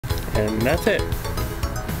And that's it.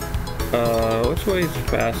 Which way is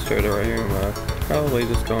faster to Ryuma? Probably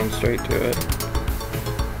just going straight to it.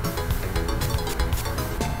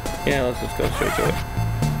 Yeah, let's just go straight to it.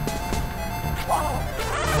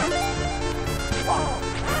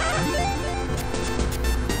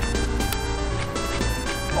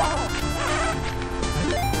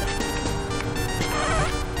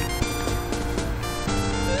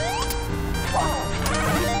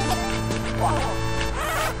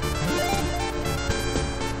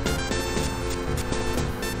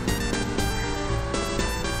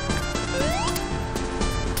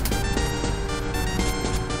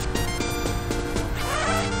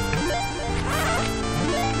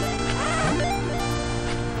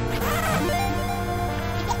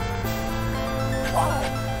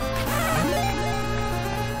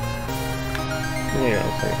 Yeah,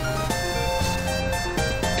 okay.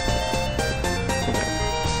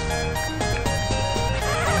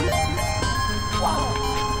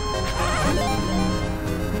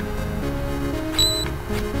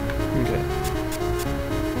 Okay.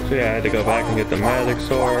 So yeah, I had to go back and get the magic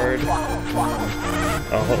sword. The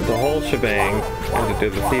whole shebang. I had to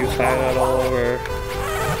do the thieves' hideout all over.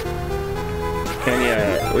 And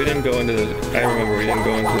yeah, we didn't go into the... I remember we didn't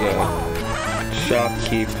go into the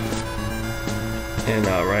shopkeep in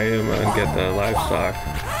Ryuma and get the livestock.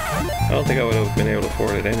 I don't think I would have been able to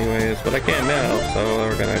afford it anyways, but I can now, so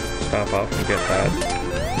we're gonna stop off and get that.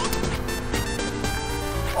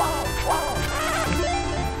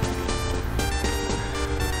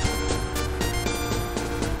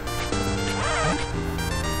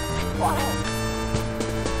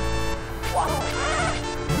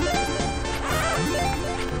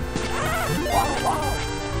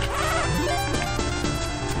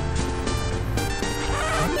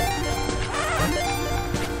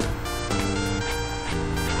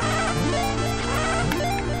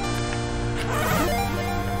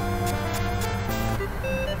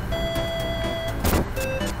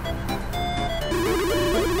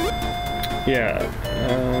 Yeah,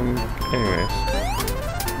 anyways.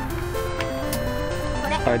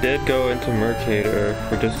 I did go into Mercator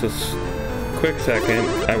for just a quick second.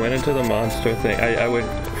 I went into the monster thing. I went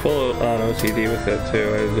full on OCD with it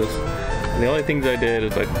too. I was just... The only things I did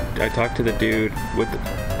is I talked to the dude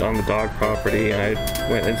on the dog property, and I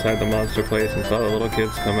went inside the monster place and saw the little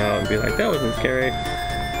kids come out and be like, that wasn't scary.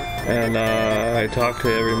 And I talked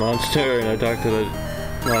to every monster, and I talked to the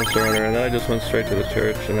monster owner, and then I just went straight to the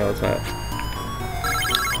church, and that was that.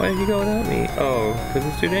 Why did you go without me? Oh, because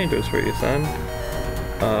it's too dangerous for you, son.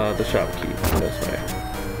 The shopkeep, this way.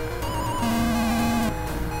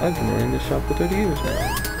 I've been running this shop for 30 years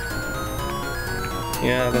now.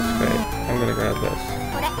 Yeah, that's great. I'm gonna grab this.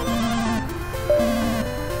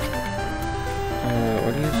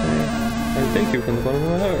 What do you say? I thank you from the bottom of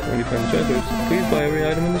my heart. When you find the treasures, please buy every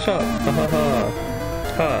item in the shop. Ha ha ha.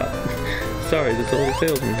 Ha. Sorry, just a little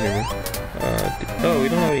salesman humor. Oh, we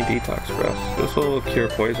don't have any detox breaths. This will cure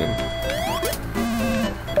poison.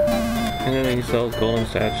 And then he sells golden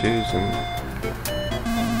statues and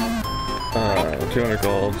 200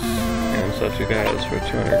 golds and such you guys for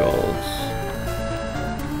 200 golds.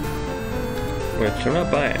 Which I'm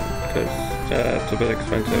not buying because it's a bit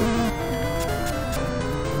expensive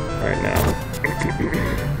right now.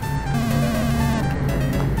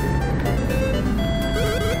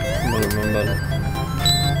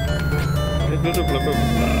 Blah blah blah blah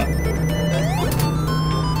blah.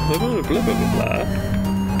 Blah blah blah blah blah.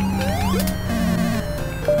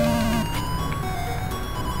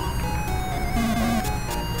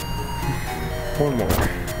 One more.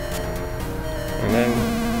 And then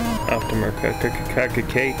after Mercator.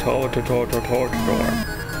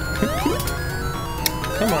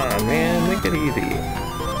 Come on, man, make it easy.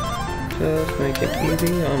 Just make it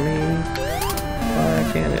easy on me.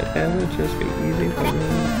 Why can't it ever just be easy for me?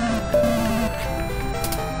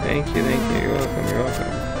 Thank you, you're welcome, you're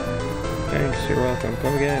welcome. Thanks, you're welcome.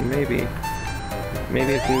 Come again, maybe.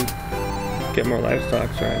 Maybe if we get more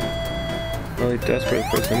livestock, so I'm really desperate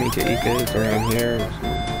for some Ika-Ikas around here, with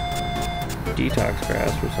some detox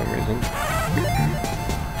grass for some reason.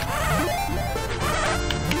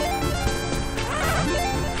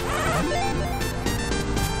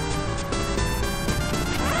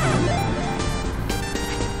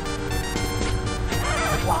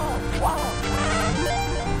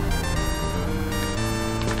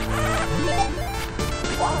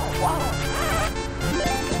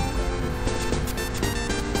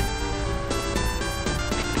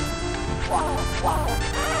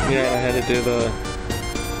 Yeah, I had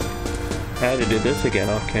to do this again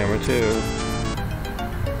off camera too,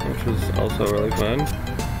 which was also really fun,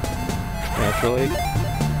 naturally.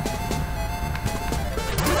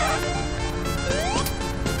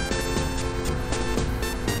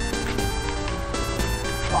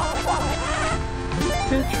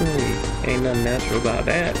 unnatural about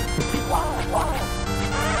that.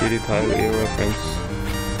 PewDiePie video reference.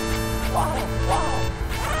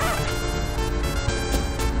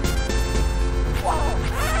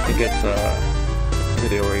 He gets a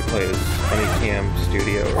video where he plays Honeycam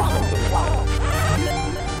Studio or something like that.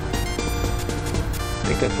 I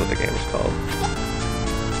think that's what the game is called.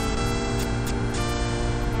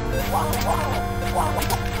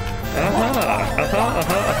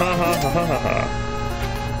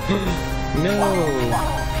 No!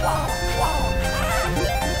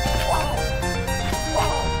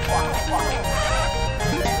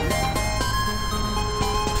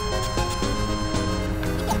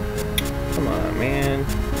 Come on, man.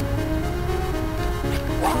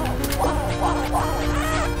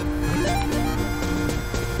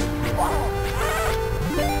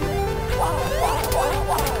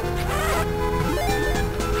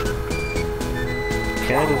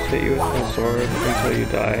 Can I just hit you with my sword until you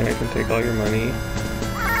die and I can take all your money?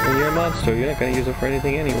 When you're a monster, you're not going to use it for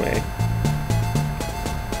anything anyway.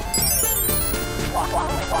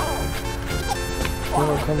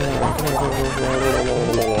 Oh, come on, come on.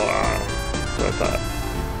 That's what I thought.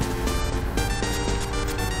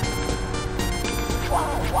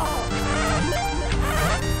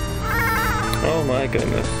 Oh my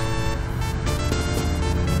goodness.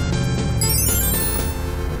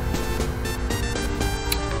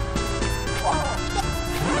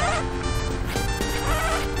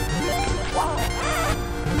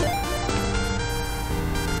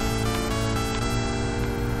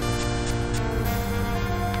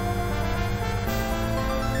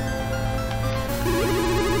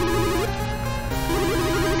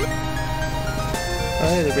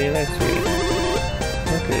 Hey, they're being nice to me.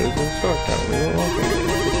 Okay, it was in Stark Town. We won't welcome you.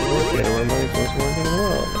 This is Mercator, where money's most important thing in the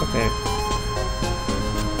world. Okay.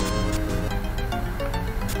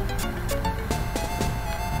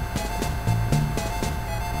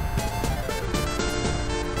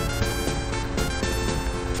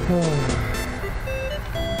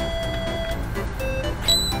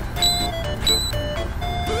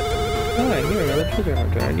 Hi, you're another treasure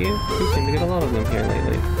hunter, aren't you? You seem to get a lot of them here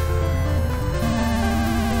lately.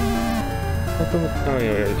 Oh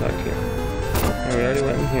yeah, we already talked to you. And we already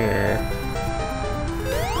went in here.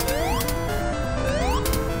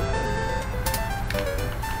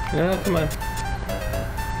 No, come on.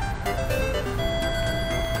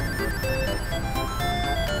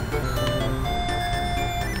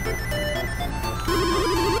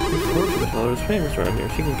 This fortune teller is famous around here.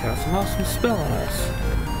 She can cast an awesome spell on us.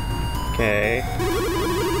 Okay. I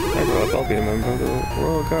grow up, I'll be a member of the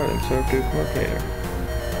Royal Guard and serve Duke Mercator.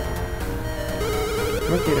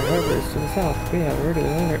 Mercator Harbor is to the south. We have a regular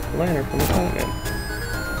liner from the continent.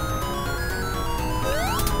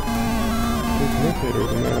 Duke Mercator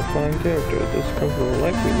is a man of fine character. This comfortable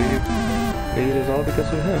life we lead is all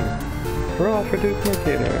because of him. Hurrah for Duke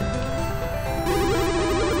Mercator!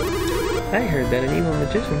 I heard that an evil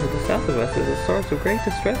magician to the south of us is a source of great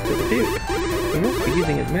distress to the Duke. He must be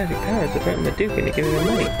using his magic powers to threaten the Duke into giving him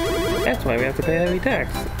money. That's why we have to pay a heavy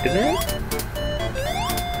tax, isn't it?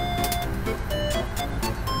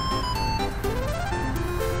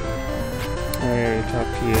 I already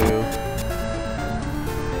talked to you.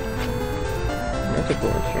 That's a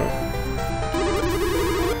cool instrument.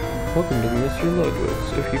 Welcome to Mr. Ludwig's.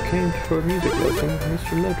 If you came for a music lesson,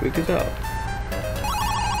 Mr. Ludwig is out.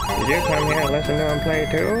 Did you come here and listen to him play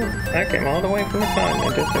too? I came all the way from the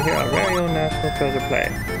continent just to hear our very own national treasure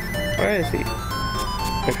play. Where is he?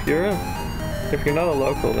 If you're not a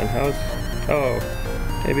local, then how's... Oh,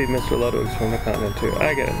 maybe Mr. Ludwig's from the continent too.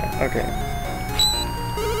 I get it now. Okay.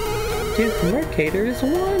 Duke Mercator is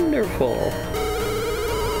wonderful!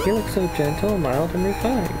 He looks so gentle, mild, and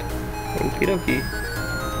refined. Okie dokie.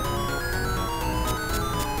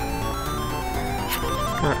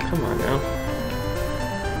 Ah, come on now.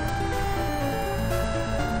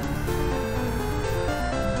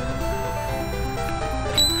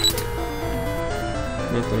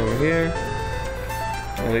 Nothing over here.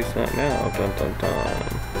 At least not now. Dun dun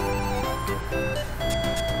dun.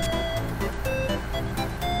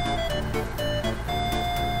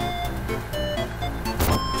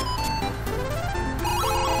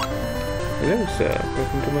 Hello, sir.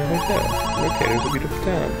 Welcome to my hotel. Mercator is a beautiful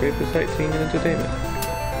town, great for sightseeing and entertainment.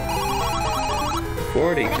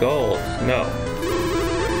 40 gold. No.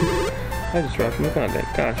 I just arrived from the continent.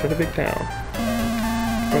 Gosh, what a big town.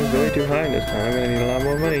 Prices are way too high in this town. I'm gonna need a lot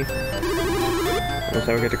more money. Unless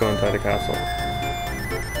I ever get to go inside the castle.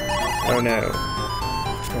 Oh no.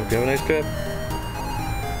 Hope you have a nice trip.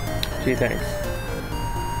 Gee, thanks.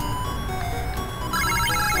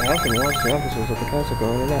 I often watch the officers of the castle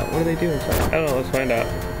go in and out. What do they do inside? I don't know, let's find out.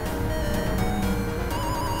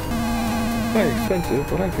 Quite expensive,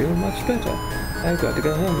 but I feel much better. I've got to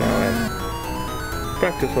go home now and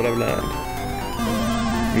practice what I've learned.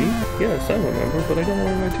 Me? Yes, I remember, but I don't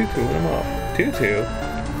wear my tutu when I'm off. Tutu?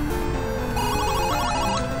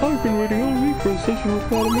 I've been waiting all week for a session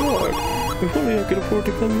with Madam Yard. If only I could afford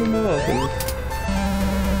to come here more often.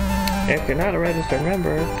 If you're not a registered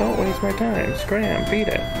member, don't waste my time. Scram, beat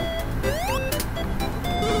it.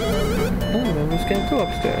 Other members can't go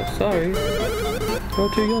upstairs, sorry. You're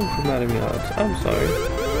too young for Madam Yards. I'm sorry.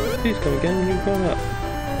 Please come again when you've grown up.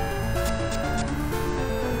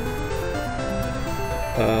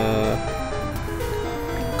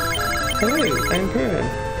 Hey, I'm Karen.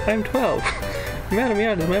 I'm 12. Madam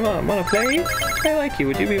Yard is my mom. Wanna play? I like you.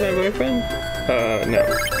 Would you be my boyfriend? No.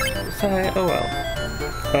 Sigh. Oh well.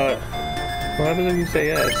 What happens if you say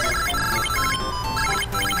yes?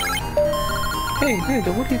 Hey,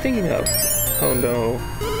 Greta, what are you thinking of? Oh no.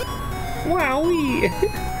 Wowee!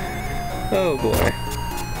 Oh boy.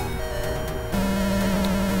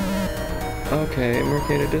 Okay,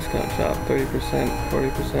 Mercator discount shop. 30%,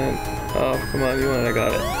 40% off. Come on, you want it, I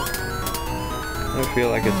got it. I feel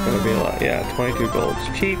like it's gonna be a lot. Yeah, 22 golds.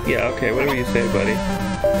 Cheap? Yeah, okay, whatever you say, buddy.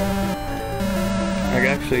 I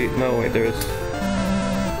actually, no, wait, there's...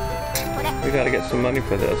 We gotta get some money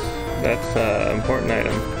for this. That's an important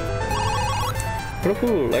item. What a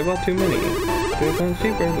fool, I bought too many. 2 times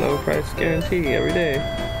cheaper, low price guarantee every day.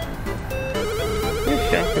 This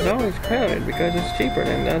shop is always crowded because it's cheaper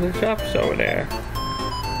than the other shops over there.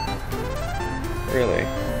 Really?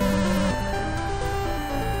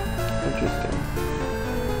 Interesting.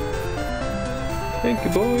 Thank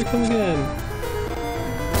you, boy. Come again.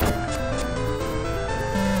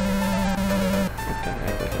 What the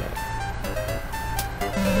heck is that?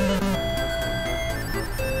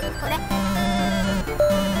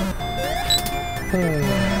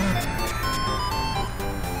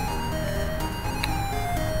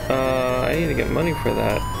 I need to get money for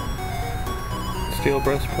that. Steel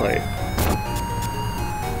breastplate.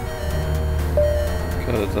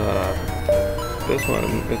 Because, this one,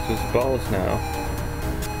 it's just balls now.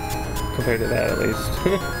 Compared to that, at least.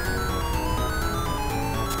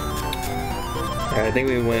 Alright, I think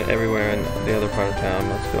we went everywhere in the other part of town.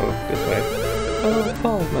 Let's go this way. Oh,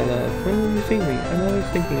 balls, my love. When will you see me? I'm always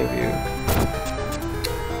thinking of you.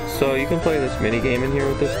 So, you can play this mini game in here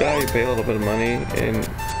with this guy. You pay a little bit of money, and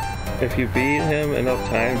if you beat him enough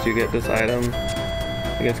times, you get this item.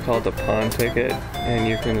 I think it's called the pawn ticket, and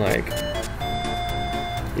you can, like,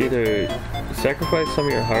 either sacrifice some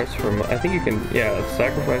of your hearts for... I think you can, yeah,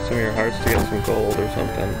 sacrifice some of your hearts to get some gold or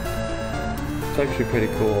something. It's actually pretty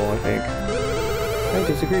cool, I think. I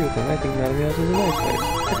disagree with him. I think Madame Yaz is a nice place.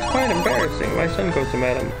 It's quite embarrassing. My son goes to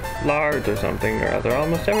Madame Large or something or other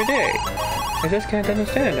almost every day. I just can't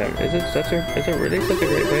understand him. Is it really such a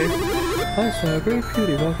great place? I saw a great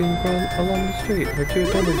beauty walking along the street. Her 2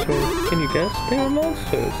 attendants were, can you guess? They were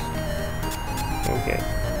monsters. Okay.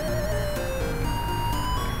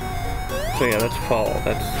 So yeah, that's Fall.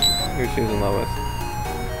 That's who she's in love with.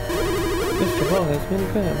 Mr. Fall has many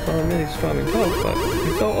fans, all many strong and tough, but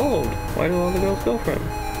he's so old. Why do all the girls go for him?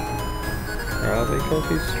 Probably because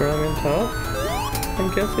he's strong and tough, I'm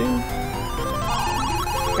guessing.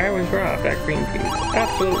 I was robbed at Greenpeace.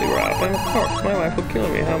 Absolutely robbed. And of course, my wife will kill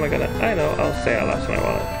me. How am I gonna... I know, I'll say I lost my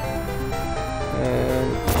wallet.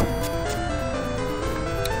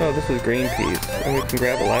 Oh, this is Greenpeace. And we can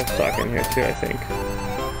grab a livestock in here too, I think.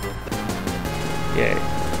 Yay.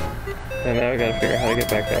 And now we gotta figure out how to get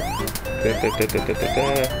back up.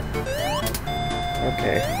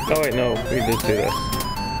 Okay. Oh wait, no. We can just do this.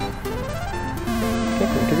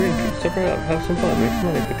 Welcome to Greenpeace. Step right up. Have some fun. Make some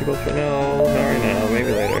money. 50 gold for... No, not right now.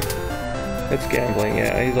 Maybe later. It's gambling,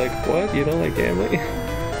 yeah. He's like, what? You don't like gambling?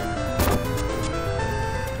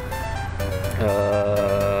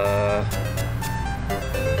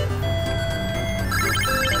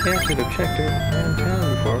 I should have checked around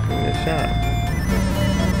town before opening the shop.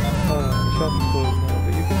 The shop is closed now,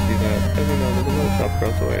 but you can see that. As you know, there's another shop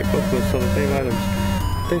across the way. Both of us sell the same items.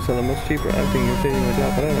 They sell them much cheaper. I'm thinking of changing my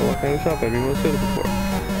job, but I don't know what kind of shop I'd be most suitable for.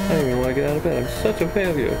 I don't even want to get out of bed. I'm such a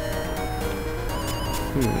failure.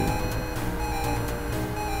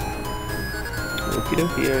 Okie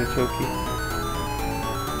dokie, artichoke.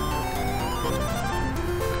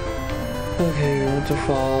 Okay, we went to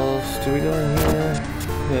Falls. Do we go in here?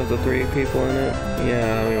 There's the 3 people in it.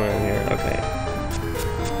 Yeah, we went in here. Okay.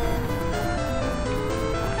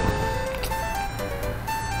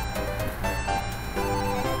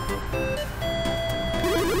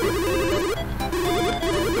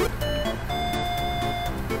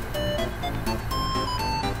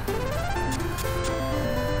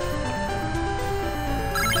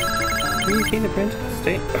 seen the princess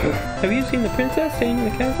stay? Have you seen the princess staying in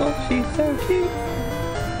the castle? She's so cute.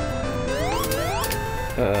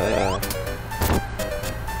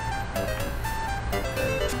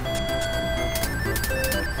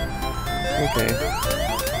 Okay.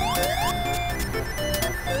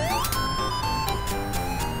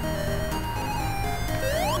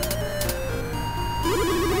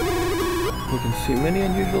 You can see many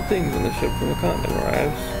unusual things when the ship from the continent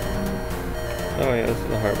arrives. Oh yeah, this is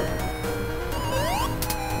the harbor.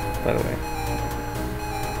 By the way.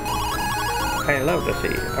 I love the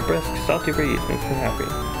sea. A brisk, salty breeze makes me happy.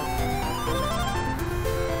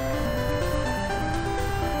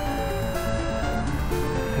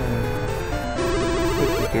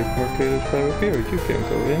 This is the Mercator's private pier. You can't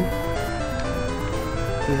go in.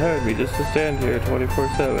 You hired me just to stand here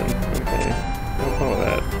 24/7. Okay. No problem with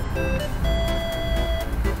that.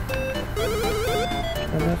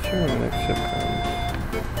 I'm not sure when the next ship comes.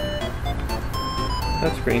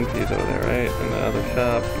 That's green peas over there, right? In the other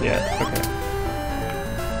shop. Yeah, okay.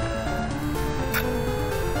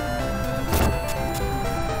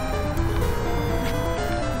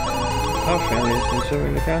 Our family has been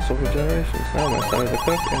serving the castle for generations. Now my son is a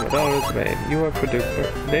cook and my daughter is a maid. They work for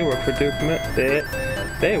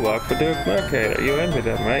Duke Mercator. You envy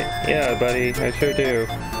them, right? Yeah, buddy, I sure do.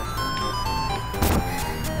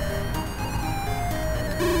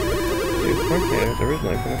 Mercator is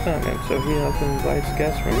originally from the continent, so he often invites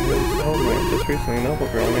guests from his homeland. Just recently, a noble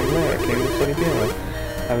girl named Lara came to study piano.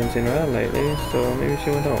 Haven't seen her out lately, so maybe she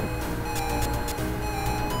went home.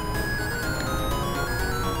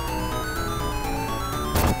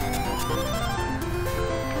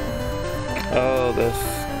 Oh, this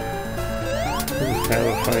is kind of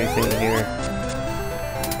a funny thing here,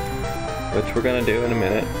 which we're gonna do in a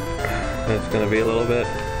minute. It's gonna be a little bit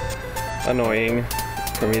annoying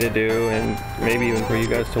for me to do, and maybe even for you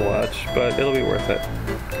guys to watch, but it'll be worth it,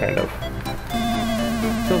 kind of.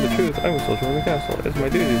 To tell the truth, I'm a soldier in the castle. It's my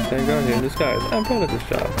duty to stand guard here in disguise. I'm proud of this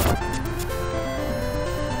job.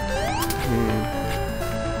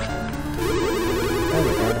 I'm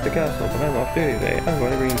a guard at the castle, but I'm off duty today. I'm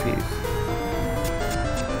going to green peas.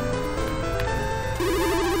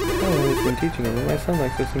 I've always been teaching him, but my son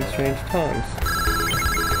likes to sing strange tongues.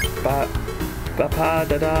 Ba-pa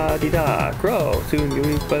da da dee da, grow, soon you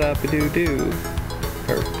eat ba-da-ba-doo-doo.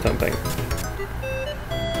 Or something.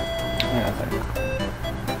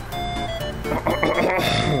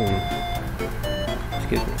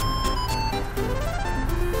 Excuse me.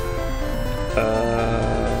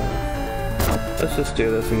 Let's just do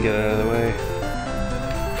this and get it out of the way.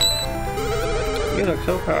 You look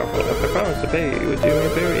so powerful. If I promised to pay you, would you do me a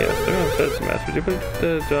favor? Yes. The room says to mess. Would you put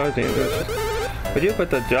the jars in? Would you put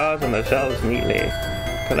the jars on the shelves neatly?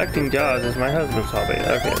 Collecting jars is my husband's hobby.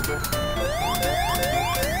 Okay.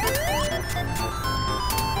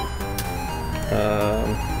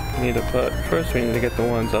 Need to put. First, we need to get the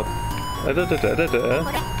ones up.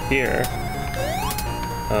 Here.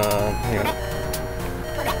 Hang on.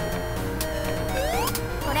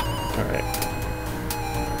 Alright.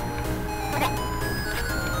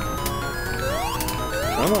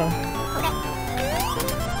 Come on.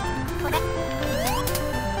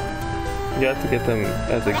 You have to get them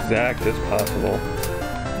as exact as possible.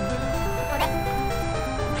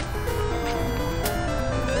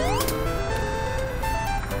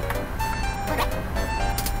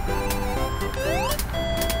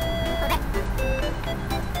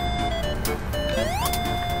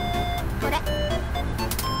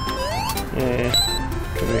 Yeah,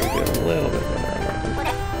 maybe get a little bit better.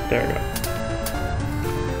 There we go.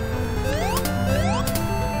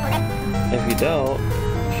 If you don't,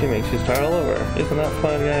 she makes you start all over. Isn't that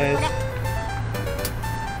fun, guys?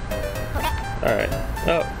 Alright.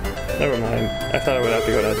 Oh, never mind. I thought I would have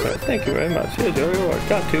to go downstairs. Thank you very much. Here's your reward.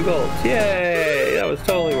 Got 2 golds. Yay! That was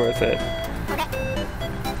totally worth it.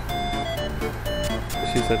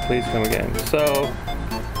 She said, please come again. So,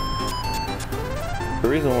 the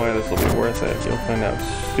reason why this will be worth it, you'll find out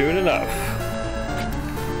soon enough.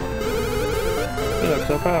 You look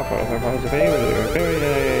so powerful. If I promise to pay you, we're very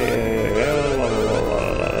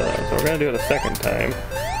so we're gonna do it a second time.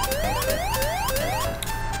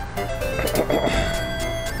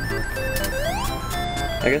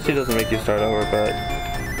 I guess she doesn't make you start over, but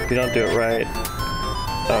if you don't do it right,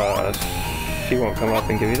 she won't come up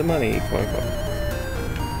and give you the money, quote unquote.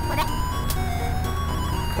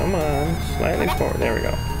 Come on, slightly forward. There we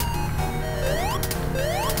go.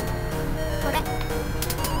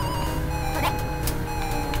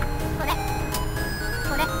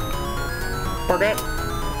 Forget.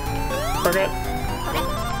 Forget.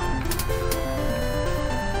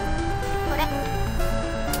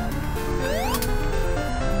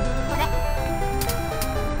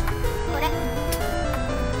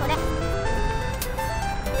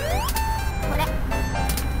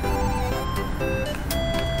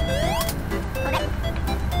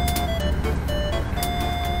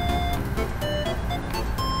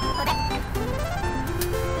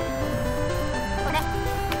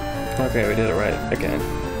 Okay, we did it right again.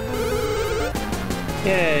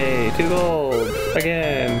 Yay! 2 gold!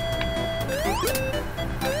 Again!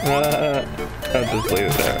 I'll just leave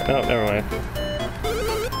it there. Oh, never mind.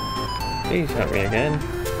 He shot me again.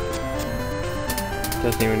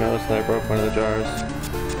 Doesn't even notice that I broke one of the jars.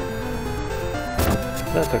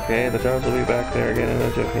 That's okay, the jars will be back there again in a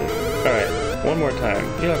jiffy. Alright, one more time.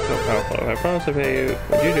 You look so powerful. I promise to pay you.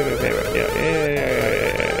 Would you do me a favor? Yeah.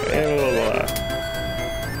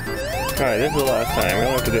 Alright, this is the last time. We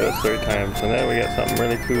only have to do this 3 times, and then we get something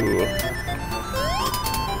really cool.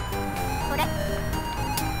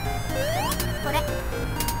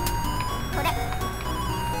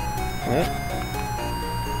 What?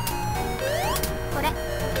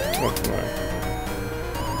 Oh,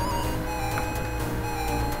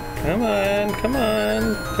 come on. Come on.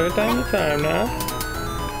 3rd time the time now.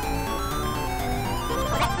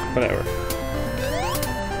 Whatever.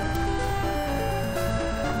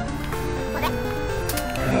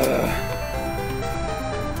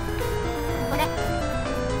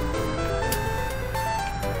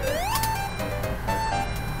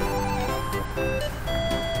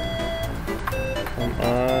 Come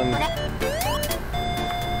on.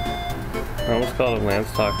 I almost called him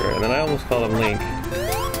Landstalker, and then I almost called him Link.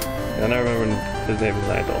 And then I remembered his name is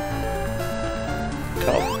Nigel.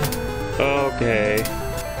 Oh. Okay.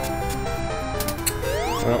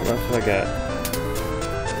 Well, that's what I got.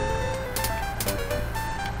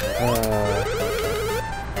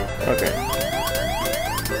 Okay.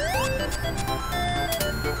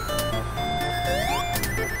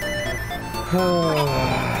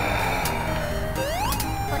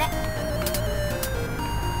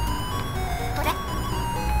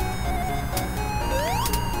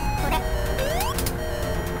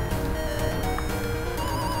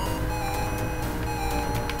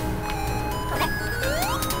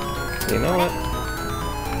 You know what?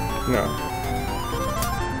 No.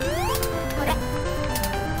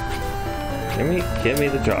 Give me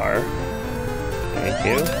the jar. Thank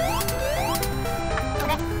you.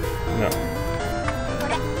 No.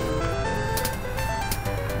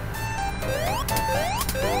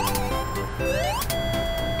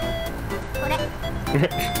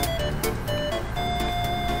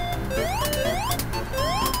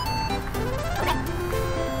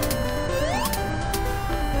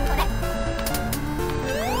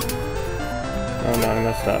 Oh no, I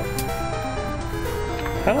messed up.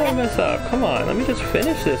 How did I mess up? Come on, let me just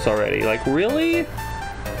finish this already. Like, really?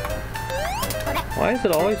 Why is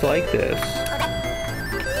it always like this?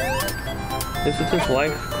 This is just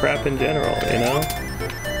life crap in general, you know?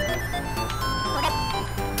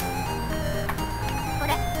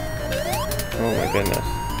 Oh my goodness.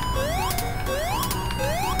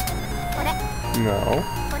 No.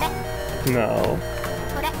 No.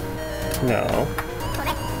 No.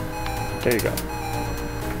 There you go.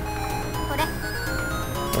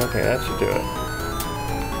 Okay, that should do it.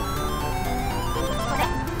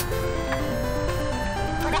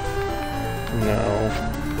 No.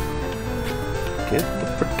 Get the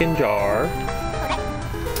frickin' jar.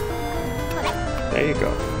 There you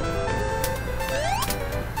go.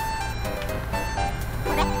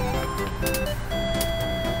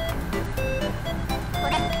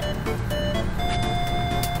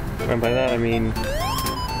 And by that I mean,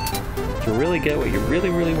 to really get what you really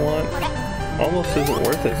want, almost isn't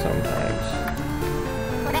worth it sometimes.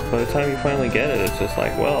 By the time you finally get it, it's just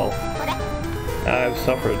like, well, I've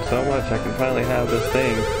suffered so much, I can finally have this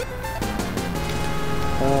thing.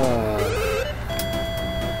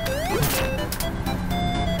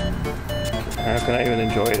 How can I even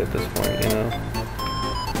enjoy it at this point, you know?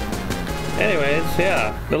 Anyways,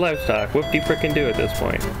 yeah, the livestock. Whoop-de-frickin' do at this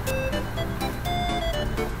point.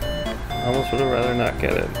 Almost would have rather not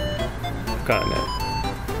get it. Gotten it.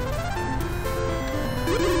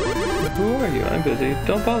 Who are you? I'm busy.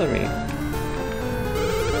 Don't bother me.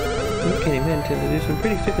 Okay, men tend to do some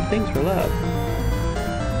pretty stupid things for love.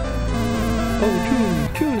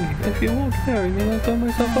 Oh, Julie, if you won't marry me, I'll throw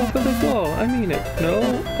myself off of this wall. I mean it. No?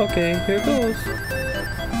 Okay, here goes.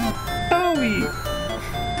 Owie!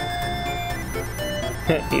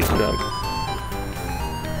 He's drunk.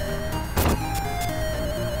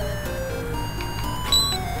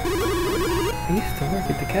 I used to work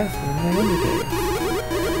at the castle in my younger days.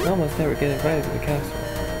 I almost never get invited to the castle.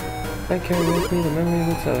 I carry with me the memory of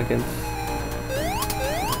its elegance.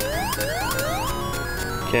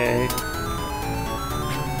 Okay.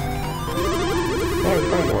 Our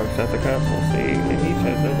friend works at the castle, see, and he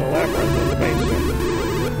says there's a labyrinth in the basement.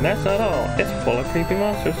 And that's not all. It's full of creepy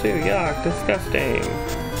monsters too. Yuck, disgusting.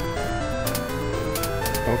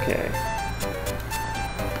 Okay.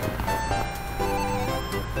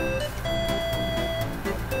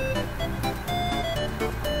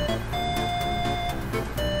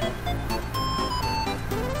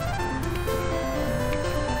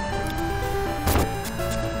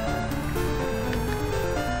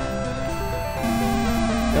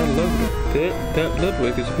 That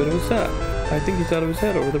Ludwig is a bit of a sap. I think he's out of his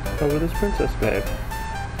head over this princess babe.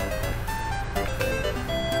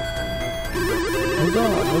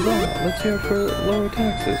 Huzzah, huzzah, let's hear it for lower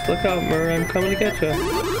taxes. Look out, Mur, I'm coming to get ya.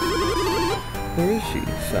 Where is she?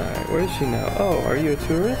 Sigh, where is she now? Oh, are you a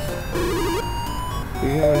tourist? You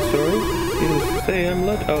hear my story? Needless to say, I'm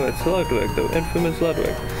it's Ludwig, the infamous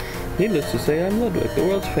Ludwig. Needless to say, I'm Ludwig, the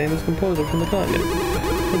world's famous composer from the continent.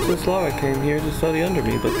 Princess Lara came here to study under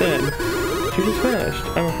me, but then she just vanished.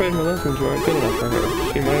 I'm afraid my lessons weren't good enough for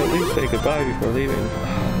her. She might at least say goodbye before leaving.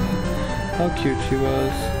 How cute she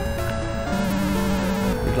was.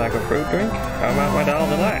 Would you like a fruit drink? How about my doll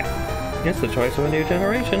delight? It's the choice of a new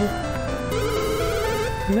generation.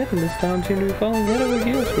 The men in this town seem to be falling head over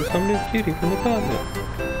heels for some new cutie from the continent.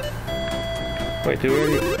 Wait, do we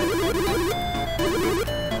already...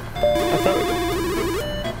 I thought we...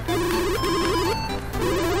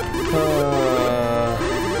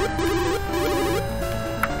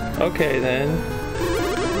 Okay then.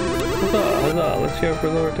 Huzzah, huzzah, let's hear it for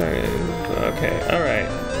lower target. Okay, alright.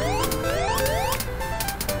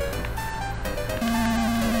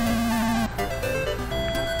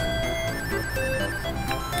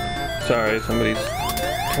 Sorry, somebody's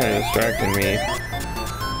kind of distracting me.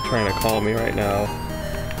 Trying to call me right now.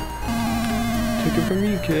 Take it from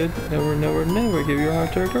me, kid. Never, never, never give your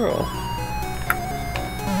heart to a girl.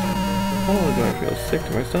 Not only do I feel sick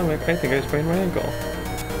to my stomach, I think I sprained my ankle.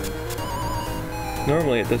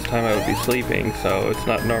 Normally at this time I would be sleeping, so it's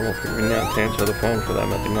not normal for me not to answer the phone for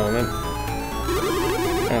them at the moment.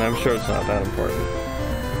 And I'm sure it's not that important.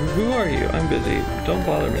 Who are you? I'm busy. Don't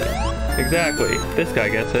bother me. Exactly. This guy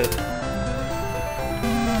gets it.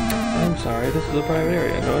 I'm sorry, this is a private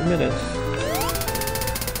area. No admittance.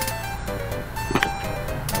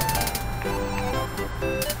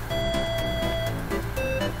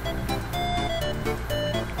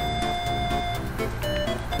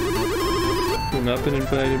 You've not been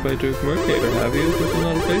invited by Duke Mercator, have you? This is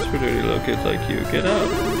not a place for dirty little kids like you. Get out!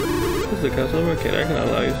 This is the castle of Mercator. I cannot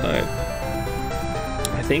allow you inside.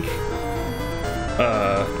 I think,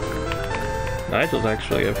 Nigel's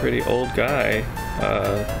actually a pretty old guy.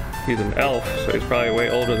 He's an elf, so he's probably way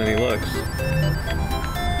older than he looks.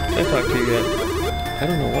 I talked to you yet? I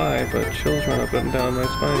don't know why, but chills run up and down my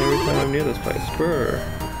spine every time I'm near this place. Brr.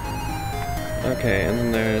 Okay, and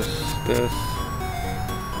then there's this,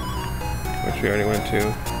 which we already went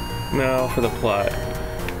to. Now for the plot.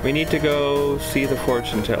 We need to go see the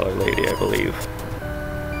fortune teller lady, I believe.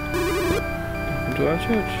 Welcome to our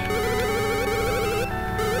church.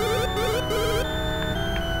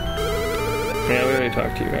 Yeah, we already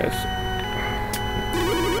talked to you guys.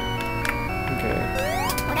 Okay.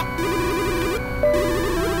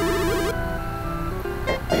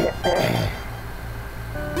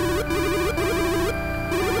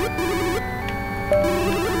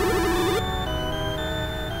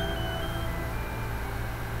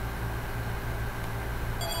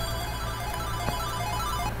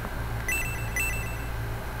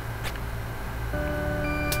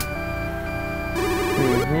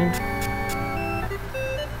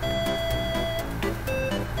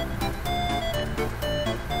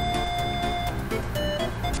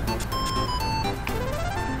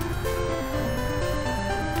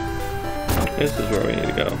 This is where we need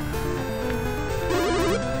to go.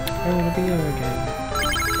 I want to be young again.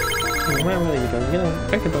 Oh, why will you become young?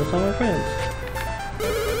 I can boast all my friends.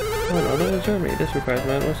 Oh no, don't observe me. This requires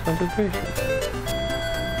my utmost concentration.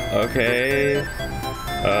 Okay.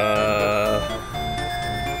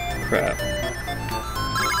 Crap.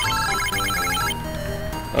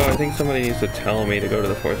 Oh, I think somebody needs to tell me to go to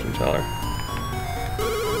the fortune teller.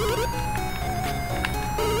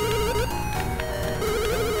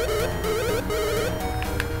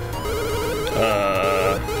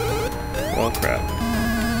 Well, crap.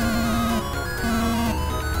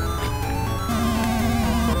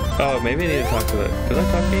 Oh, maybe I need to talk to the... Did I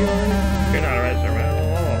talk to you already? You're not a registered man.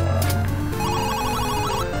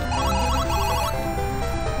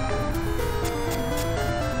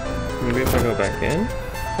 Maybe if I go back in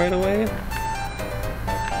right away?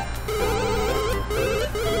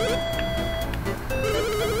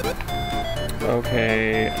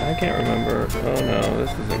 Okay, I can't remember. Oh no,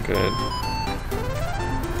 this isn't good.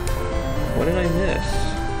 What did I miss?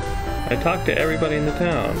 I talked to everybody in the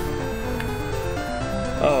town.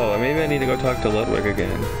 Oh, maybe I need to go talk to Ludwig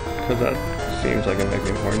again, because that seems like it might be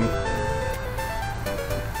important.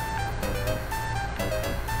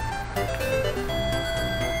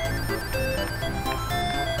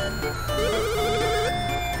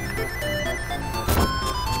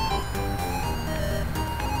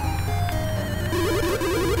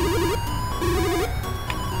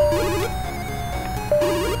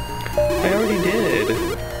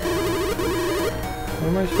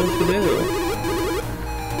 I supposed to do?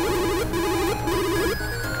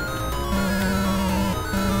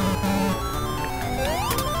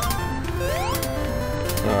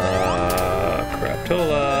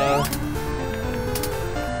 Craptola.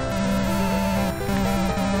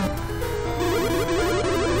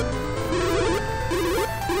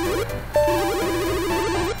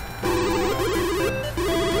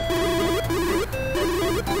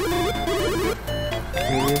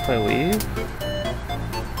 Maybe if I leave?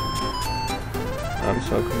 I'm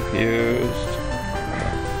so confused.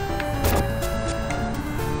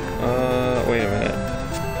 Wait a minute.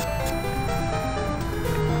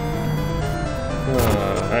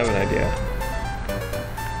 I have an idea.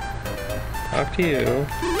 Talk to you.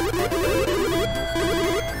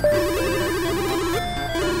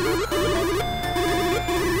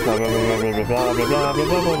 Blah blah blah blah blah blah blah blah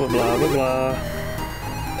blah blah blah blah blah.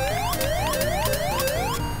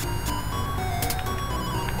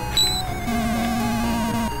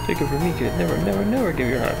 Take it from me, kid. Never, never, never give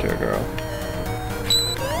your heart to a girl.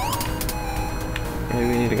 Maybe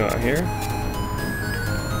we need to go out here.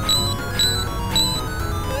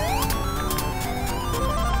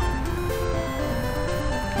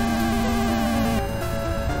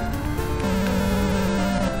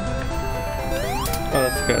 Oh,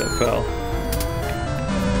 that's the guy that fell.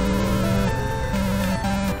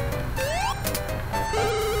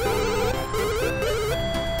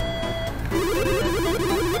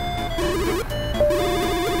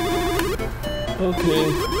 Okay.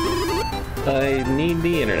 I need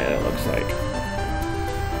the internet, it looks like.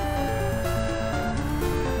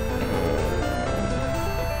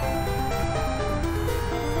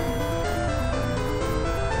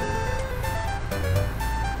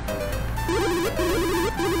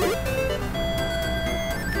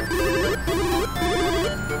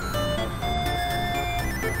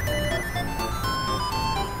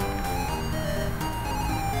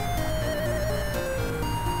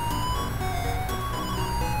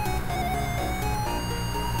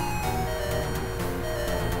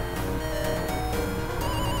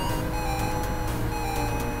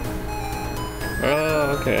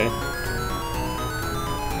 Oh, okay.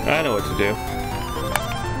 I know what to do.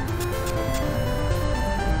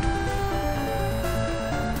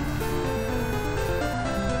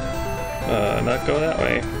 Not go that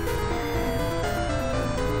way.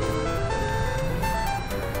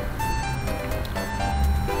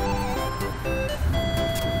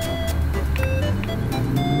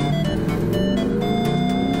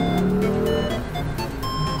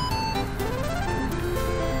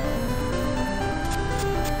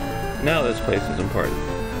 Now this place is important.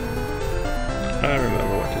 I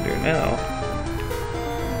remember what to do now.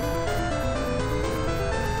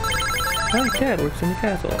 My dad works in the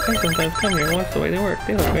castle. I sometimes come here and watch the way they work.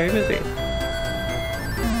 They look very busy.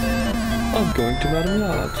 I'm going to Madame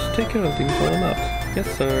Yard's. Take care of things while I'm out. Yes,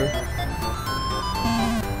 sir.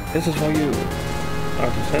 This is for you.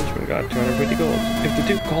 Arthur's henchman got 250 gold. If the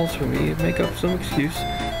Duke calls for me, make up some excuse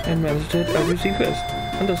and manage it as you see first.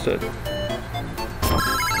 Understood.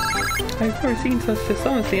 I've never seen such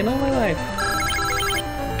dishonesty in all my life.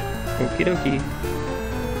 Okie dokie.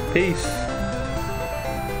 Peace.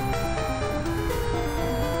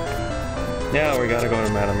 Now we gotta go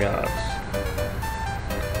to Madame Yard's.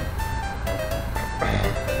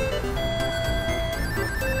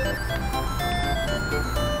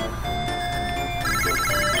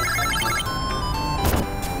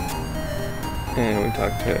 And we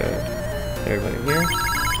talk to everybody here.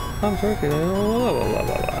 I'm sorry, blah blah blah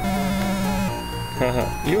blah blah.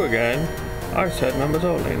 Haha, you again? Our set members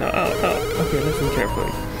only. Now, okay, listen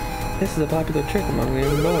carefully. This is a popular trick among the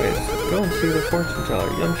young boys. Go and see the fortune teller.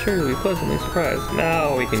 I'm sure you'll be pleasantly surprised.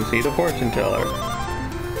 Now we can see the fortune teller.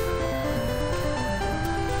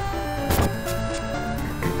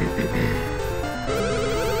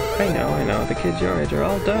 I know. The kids your age are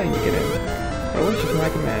all dying to get in. My wish is my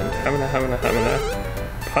command. Hamina.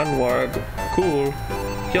 Panwarg. Cool.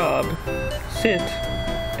 Job. Sit.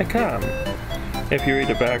 A calm. If you read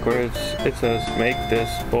it backwards, it says, make this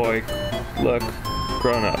boy look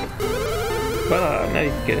grown up. Voila, now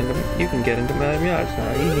you can get into Madame Yard's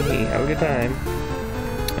now. Hee. Have a good time.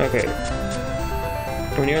 Okay.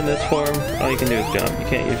 When you're in this form, all you can do is jump. You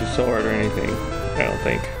can't use your sword or anything, I don't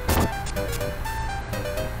think.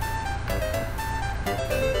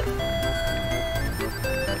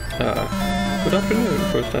 Good afternoon.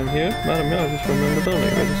 First time here. Madame Yard's is for members only.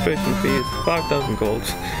 Registration fee is 5,000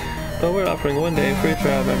 golds. But we're offering 1 day free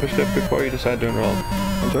trial membership before you decide to enroll.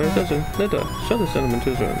 Enjoy your session. Linda, show this gentleman to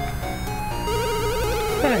his room.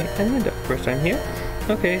 Hi, I'm Linda. First time here?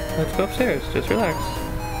 Okay, let's go upstairs. Just relax.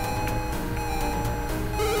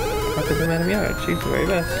 up in the Madam Yard. She's the very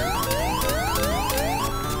best.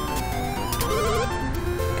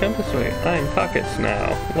 Come this way. I'm Pockets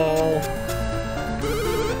now. Lol.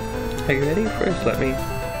 Are you ready? First, let me...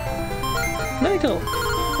 Nigel!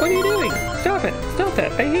 What are you doing? Stop it! Stop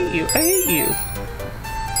that! I hate you! I hate you!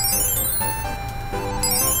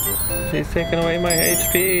 She's taking away my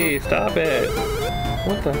HP! Stop it!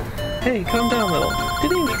 What the... Hey, calm down, little.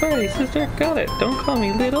 Your name's Friday, sister. Got it. Don't call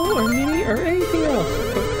me little or mini or anything else.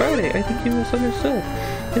 But Friday, I think you misunderstood.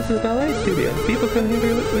 This is a ballet studio. People come here to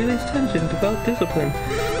release tension, develop discipline,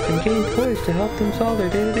 and gain poise to help them solve their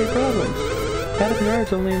day-to-day problems. Madam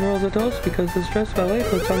Yards only enrolls adults because the stress ballet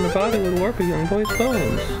puts on the body would warp a young boy's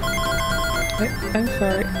bones. I'm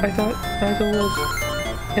sorry. I thought Nigel was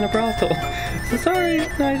in a brothel. So sorry,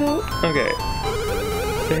 Nigel. Okay.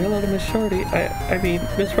 Say hello to Miss Shorty. I mean,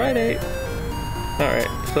 Miss Friday. Alright,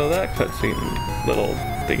 so that cutscene little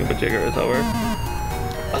thingamajigger is over.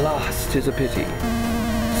 Alas, 'tis a pity.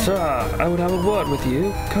 Sir, I would have a word with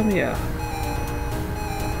you. Come here.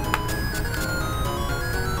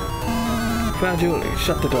 Fair Julie,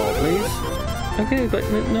 shut the door, please. Okay, but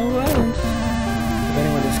no violence. If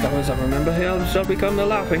anyone discovers I remember him, shall become the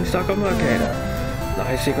laughing stock of Mercator.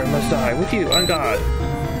 Thy secret must die with you on guard.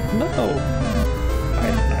 No.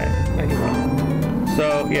 I give up.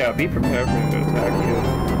 So, yeah, be prepared for him to attack you.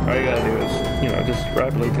 All you gotta do is, you know, just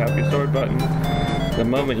rapidly tap your sword button. The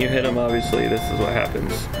moment you hit him, obviously, this is what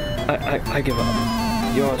happens. I give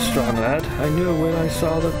up. You're a strong lad. I knew when I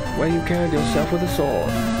saw the way you carried yourself with a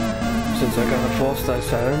sword. Since I cannot force thy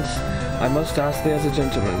silence, I must ask thee as a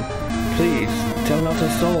gentleman. Please, tell not a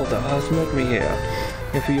soul thou hast met me here.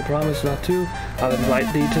 If you promise not to, I'll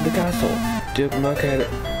invite thee to the castle. Duke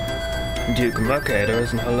Mercator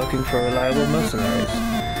is now looking for reliable mercenaries.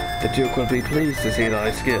 The Duke will be pleased to see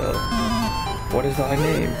thy skill. What is thy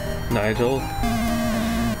name? Nigel.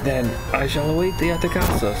 Then I shall await thee at the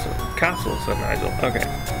castle, said Nigel. Okay.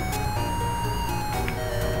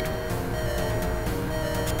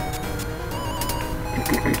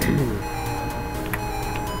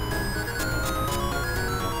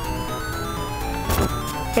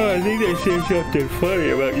 Oh, I think they said something funny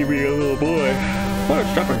about you being a little boy. What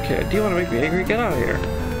a stubborn kid. Do you want to make me angry? Get out of here.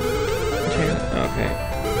 Okay.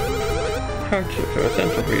 Hardships are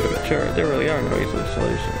essential for you to mature. There really are no easy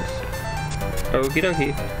solutions. Okie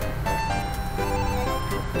dokie.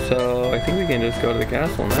 So, I think we can just go to the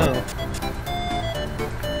castle now.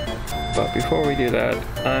 But before we do that,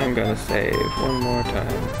 I'm gonna save one more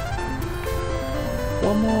time.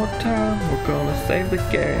 One more time, we're gonna save the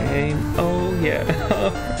game. Oh yeah.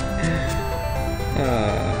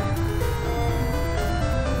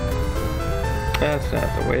 That's not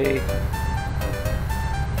the way.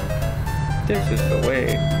 This is the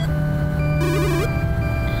way.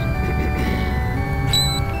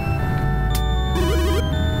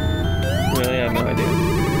 Really, I have no idea.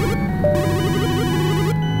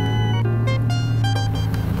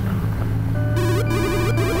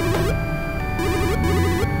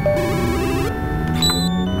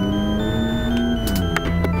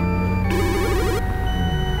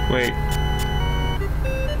 Wait.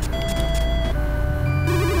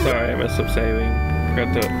 Sorry, I messed up saving. Forgot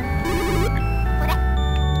to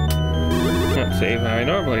not save how I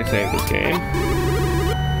normally save this game.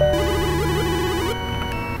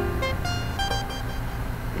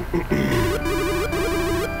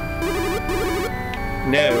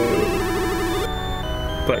 No.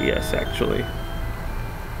 But yes, actually.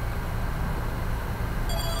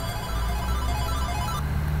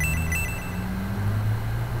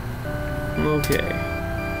 Okay.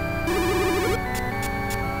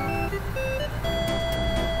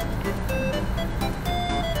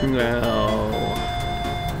 Now...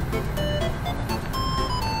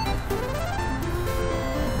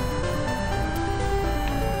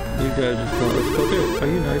 You guys just call us go do it. Are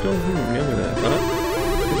you Nigel? Remember that, huh?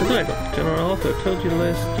 It's a Nigel. General also told you to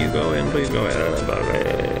list. You go in. Please go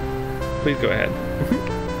ahead. Please go ahead.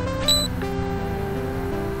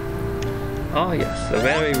 Ah yes, the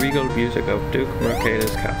very regal music of Duke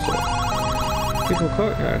Mercator's castle. Beautiful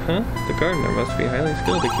courtyard, huh? The gardener must be highly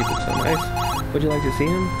skilled to keep it so nice. Would you like to see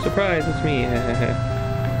him? Surprise, it's me.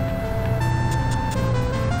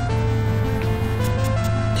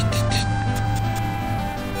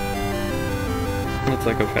 It's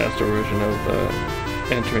like a faster version of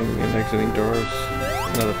entering and exiting doors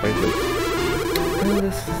in other places. Oh,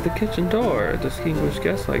 this is the kitchen door. A distinguished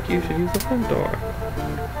guest like you should use the front door.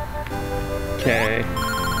 Okay.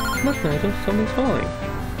 Look, Nigel, something's falling.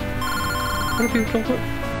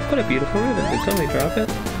 What a beautiful ribbon. Did somebody drop it?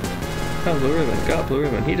 Oh, blue ribbon. God, blue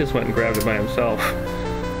ribbon. He just went and grabbed it by himself.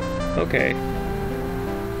 Okay.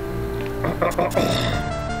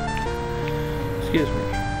 Excuse me.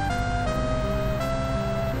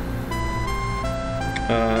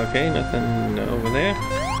 Okay, nothing over there.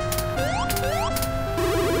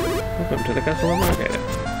 Welcome to the castle of Mercator.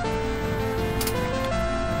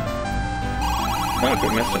 Oh,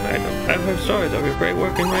 good Mr. Knight. I've heard stories of your great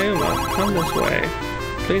work in Ryuma. Come this way.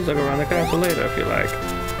 Please look around the castle later if you like.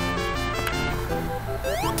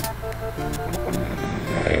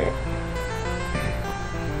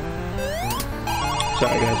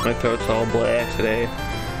 Sorry guys, my throat's all black today.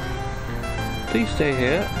 Please stay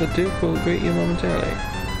here. The Duke will greet you momentarily.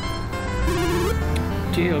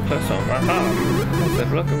 Gio Classon, aha! I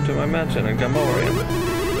said welcome to my mansion in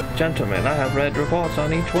Gamorrean. Gentlemen, I have read reports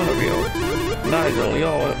on each one of you. Nigel,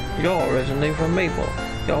 you're originally from Maple.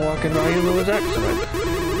 Your work in Ryuma was excellent.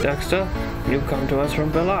 Dexter, you come to us from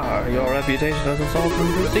Belar. Your reputation as a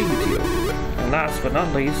sultan precedes you. And last but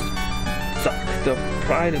not least, Zuck, the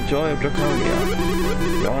pride and joy of Draconia.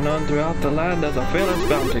 You're known throughout the land as a fearless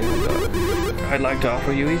bounty hunter. I'd like to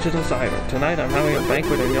offer you each an assignment. Tonight I'm having a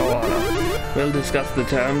banquet in your honor. We'll discuss the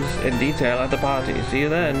terms in detail at the party. See you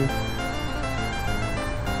then.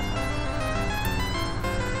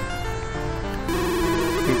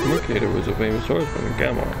 Mercator was a famous swordsman in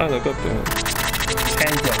Gamor. I look up to him.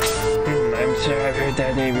 And I'm sure I've heard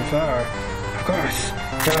that name before. Of course.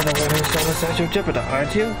 You're the one who stole the statue of Jupiter,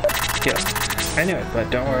 aren't you? Yes. I knew it, but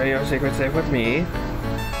don't worry, your secret's safe with me.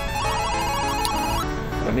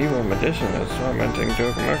 An evil magician is tormenting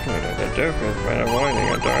Duke Mercator. The Duke has been avoiding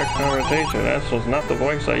a direct conversation. That was not the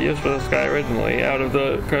voice I used for this guy originally, out of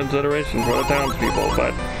the consideration for the townspeople,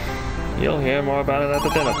 but you'll hear more about it at the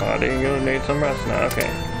dinner party. You'll need some rest now. Okay.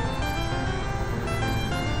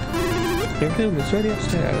 Your room is ready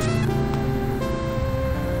upstairs.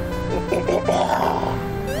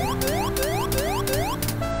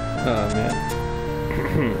 Oh man.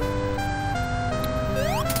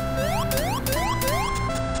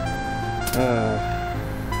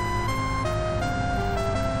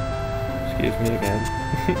 Excuse me again.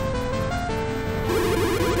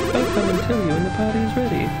 I'll come and tell you when the party is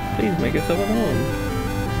ready. Please make yourself at home.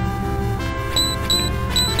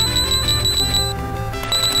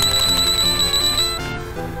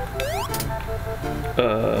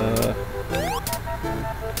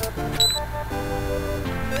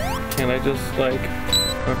 Can I just, like,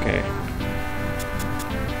 okay.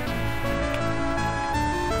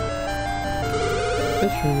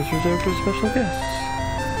 This room is reserved for special guests.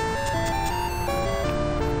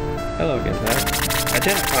 Hello again, Zach. A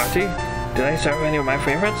dinner party? Did I serve any of my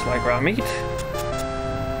favorites, like raw meat?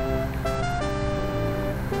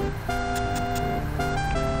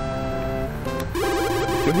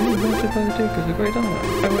 To be invited by the Duke is a great honor.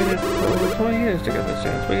 I waited for over 20 years to get this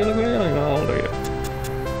chance, but you look very young. How old are you?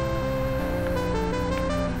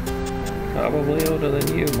 Probably older than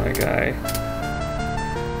you, my guy.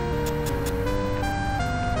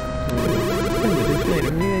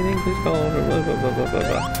 Need anything, please call over. Blah, blah, blah, blah, blah,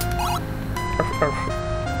 blah. Arf, arf.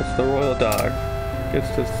 It's the royal dog. Gets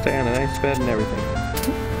to stay on a nice bed and everything.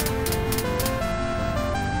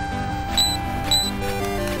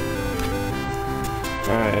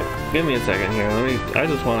 Alright, give me a second here. I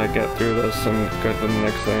just want to get through this and go to the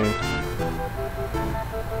next thing.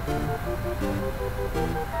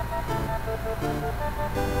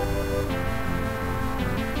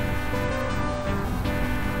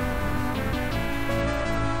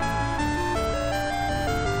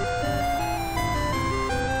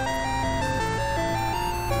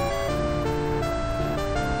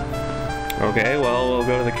 Okay, well, we'll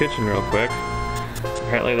go to the kitchen real quick.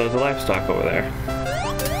 Apparently there's a livestock over there.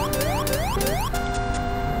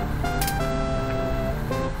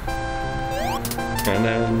 And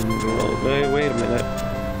then, well, wait a minute.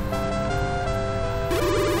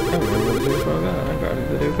 I remember the Duke broke out. I guarded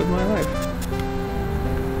the Duke with my life.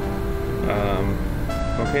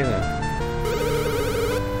 Okay then.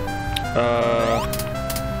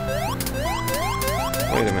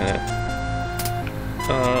 Wait a minute.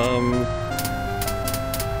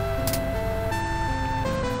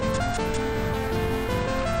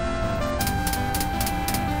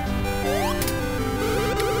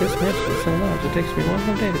 This mansion is so large, it takes me one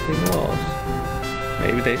whole day to clean the walls.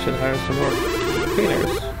 Maybe they should hire some more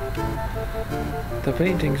cleaners. The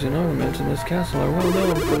paintings and ornaments in this castle are well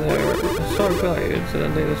known for their historic value.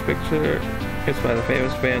 Incidentally, this picture is by the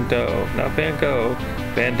famous Van Gogh. Not Van Gogh,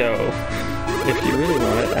 Van Gogh. If you really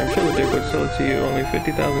want it, I'm sure the Duke would sell it to you only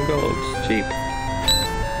 50,000 gold. It's cheap.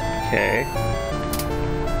 Okay.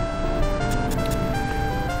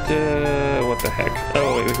 What the heck?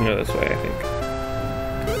 Oh wait, we can go this way, I think.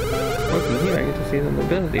 Working here, I get to see the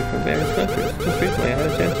nobility from various countries. Just recently, I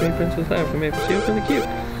had a chance to meet Princess Leia from Maple. She was really cute.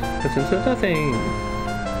 But since there's nothing...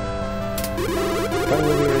 Probably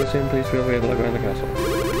will be ready soon. Please feel free to look around the castle.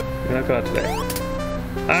 You're not go out today.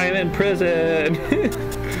 I'm in prison!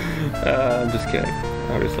 I'm just kidding,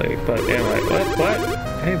 obviously. But am I? What?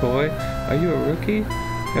 Hey boy, are you a rookie?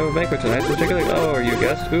 You have a banquet tonight, so check it out. Oh, are you a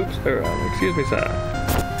guest? Oops. Excuse me, sir.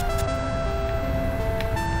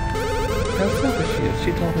 How selfish she is.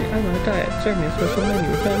 She told me I'm on a diet. Serve me a special menu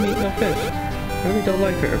without meat, no fish. I really don't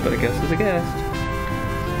like her, but a guest is a guest.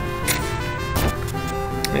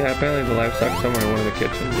 Yeah, apparently the livestock somewhere in one of the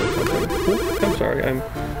kitchens or something. Oh, I'm sorry,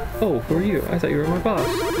 Oh, who are you? I thought you were my boss.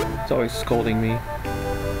 It's always scolding me.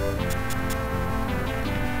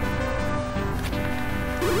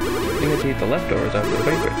 You get to eat the leftovers after the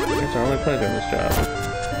banquet. It's our only pleasure in this job.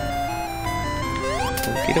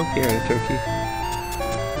 Okie dokie, a turkey.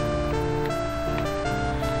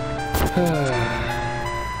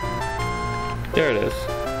 There it is.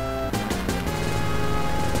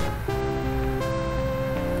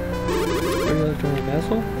 Are you left in the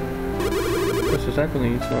castle? Mr. Zachary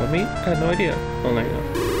needs more meat? I had no idea. Oh, now you know.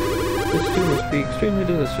 This stew must be extremely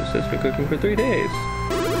delicious. It's been cooking for 3 days.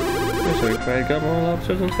 So we tried got more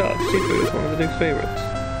lobsters and scallops. Seafood is one of the Duke's favorites.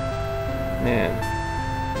 Man.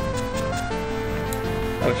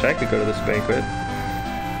 I wish I could go to this banquet.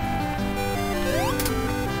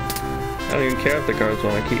 I don't even care if the guards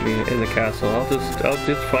want to keep me in the castle. I'll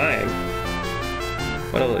just fine.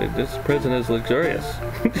 Well, this prison is luxurious.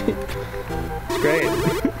 It's great.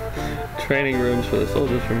 Training rooms for the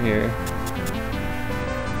soldiers from here.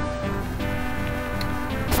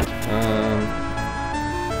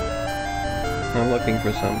 I'm looking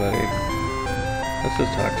for somebody. Let's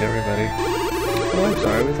just talk to everybody. Oh, I'm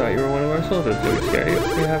sorry, we thought you were one of our soldiers. Did we scare you?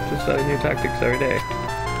 We have to study new tactics every day.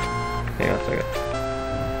 Hang on a second.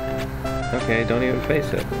 Okay, don't even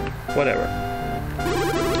face it. Whatever.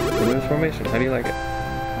 The move's formation, how do you like it?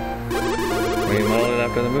 We modeled it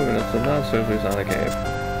after the movement of some monsters we saw in the cave.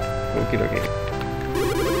 Okie dokie.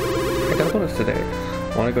 I got a bonus today.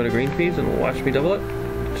 Want to go to Green Peas and watch me double it?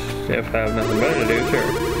 If I have nothing better to do, sure.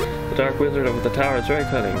 The Dark Wizard over the tower is very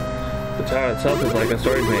cunning. The tower itself is like a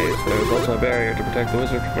storage maze. There is also a barrier to protect the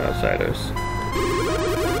wizard from outsiders.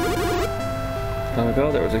 Long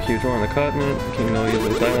ago, there was a huge war on the continent. King Nole used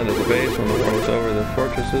this island as a base. When the war was over, the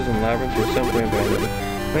fortresses and labyrinths were simply abandoned.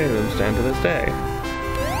 Many of them stand to this day.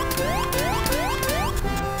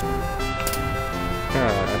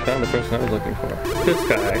 I found the person I was looking for. This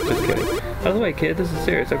guy, just kidding. Out of the way, kid, this is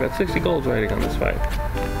serious. I've got 60 golds riding on this fight.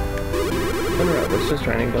 Interrupt, it's just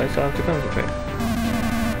training, but I still have to concentrate.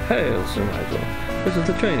 Hail, Sir Nigel. This is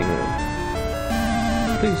the training room.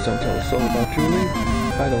 Please don't tell us all about Julie.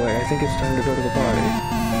 By the way, I think it's time to go to the party.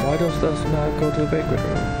 Why does thus not go to the banquet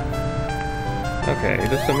room? Okay, I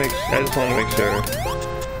just want to make sure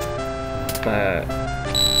that...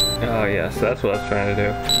 Oh yes, that's what I was trying to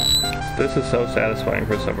do. This is so satisfying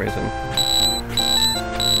for some reason.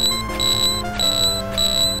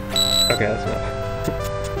 Okay, that's enough.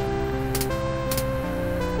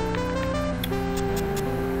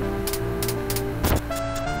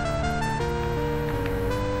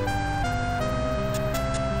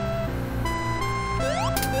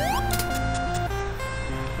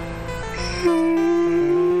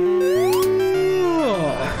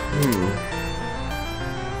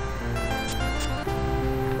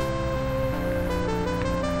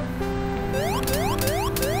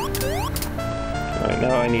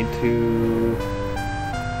 Now I need to...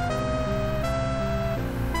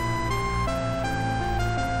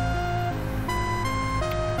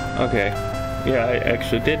 Okay. Yeah, I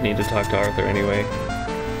actually did need to talk to Arthur anyway.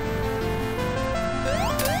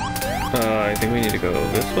 I think we need to go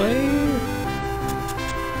this way?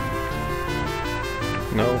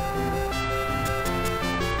 No.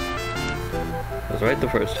 I was right the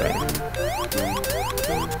first time.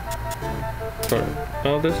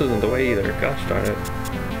 Oh, this isn't the way either. Gosh darn it.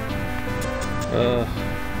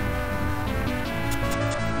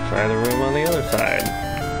 Try the room on the other side.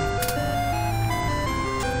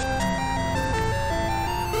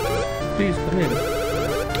 Please come in.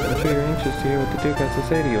 I'm sure you're anxious to hear what the Duke has to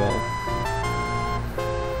say to you all.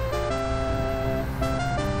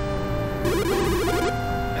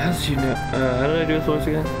 As you know... how did I do this once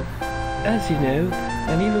again? As you know,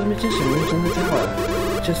 an evil magician lives in the tower,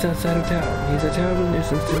 just outside of town. He's a terrible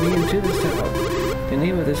nuisance to me and to this tower. The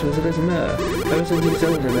name of this wizard is Mer. Ever since he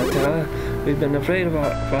settled in that tower, we've been afraid of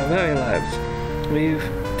our very lives. We've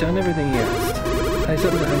done everything he asked. I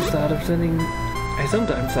sometimes thought of sending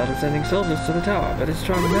soldiers to the tower, but his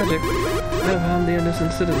strong magic might have harmed the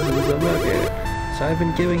innocent citizens of Mercator. I've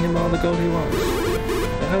been giving him all the gold he wants.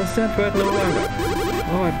 I will stand for it no longer.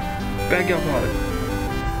 Oh, I beg your pardon.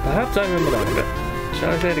 Perhaps I remember that a bit.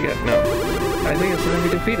 Shall I say it again? No. I think it's time we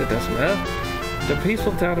defeated this man. The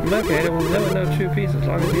peaceful town of Mercator will never know true peace as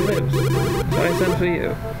long as he lives. So I send for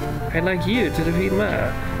you. I'd like you to defeat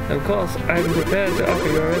Maya. And of course, I'm prepared to offer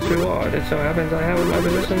you a rich reward. It so happens I have in my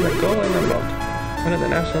possession the golden emerald, one of the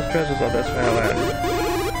national treasures of this fair land.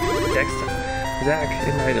 Dexter, Zack,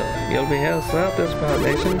 and Idol, you'll be heirs throughout this proud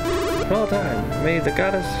nation for all time. May the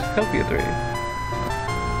goddess help you three.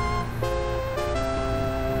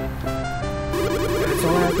 That's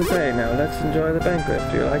all I have to say. Now let's enjoy the banquet.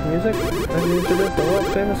 Do you like music? Let me introduce the world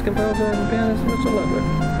famous composer and pianist, Mr. Ludwig.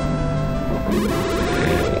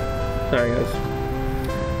 Sorry guys.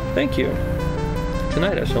 Thank you.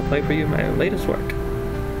 Tonight I shall play for you my latest work.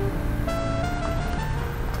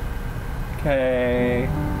 Okay.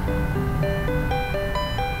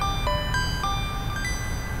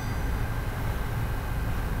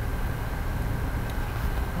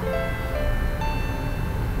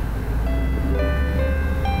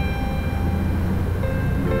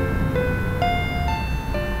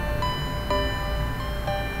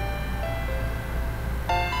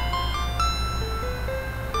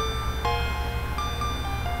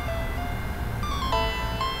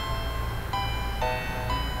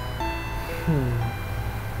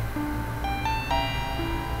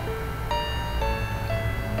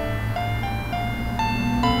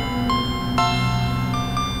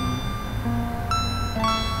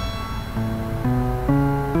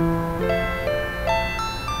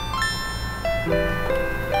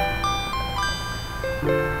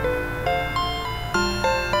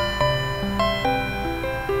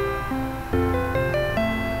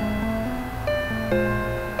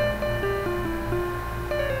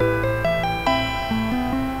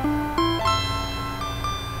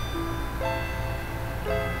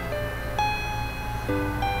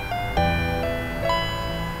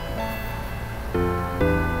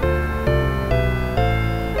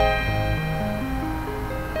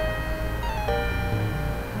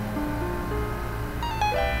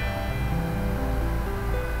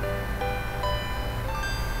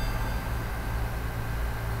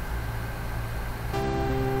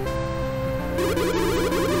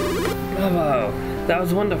 Bravo! That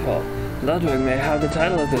was wonderful. Ludwig may have the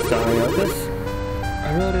title of this darling opus.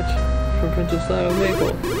 I wrote it for Princess Lila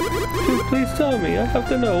Maple. Please tell me. I have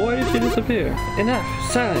to know. Why did she disappear? Enough!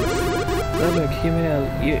 Silence! Ludwig, you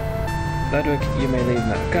may leave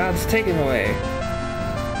now. Gods, take him away.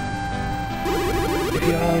 If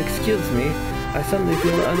you all excuse me, I suddenly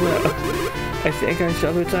feel unwell. I think I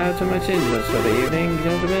shall retire to my chambers for the evening.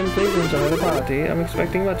 Gentlemen, please enjoy the party. I'm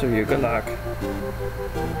expecting much of you. Good luck.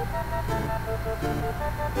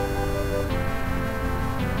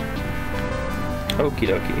 Okie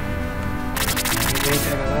dokie. You may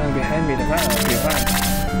tag along behind me tomorrow if you want.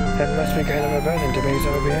 That must be kind of a burden to be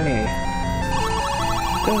so puny.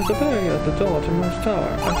 There's a barrier at the door to Moose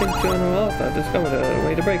Tower. I think General Alpha discovered a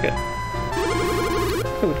way to break it.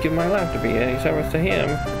 It would give my life to be any service to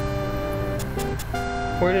him.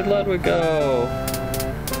 Where did Ludwig go?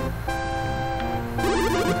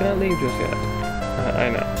 You cannot leave just yet. I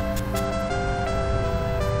know.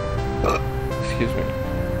 Excuse me.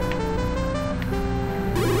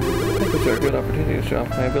 These are a good opportunity to show off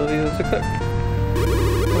my abilities as a cook.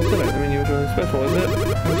 What's in it? I mean, you was really special, isn't it?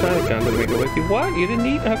 I wish I had gone to the Mega Wiki. What? You didn't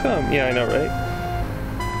eat? How come? Yeah, I know, right?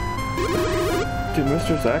 Did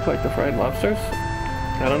Mr. Zack like the fried lobsters?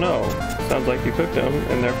 I don't know. Sounds like you cooked them,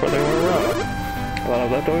 and therefore they were raw. A lot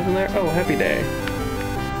of leftovers in there? Oh, happy day.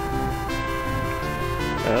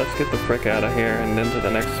 Let's get the frick out of here and into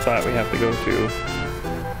the next spot we have to go to.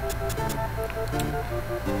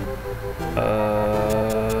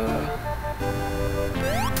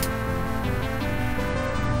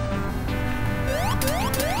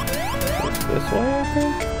 This way, I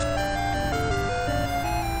think?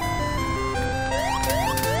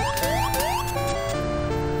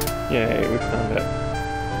 Yay, we found it.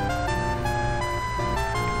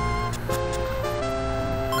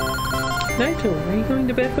 Naito, are you going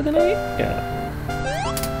to bed for the night? Yeah.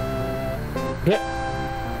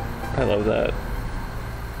 I love that.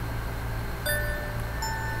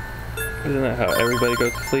 Isn't that how everybody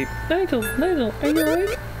goes to sleep? Naito, are you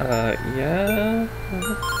awake? Yeah.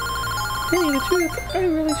 Tell you the truth, I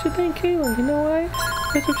really should thank Kayla. You know why?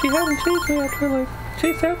 Because if she hadn't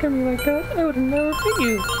chased after me like that, I would have never met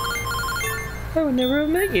you. I would never have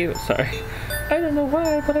met you. Sorry. I don't know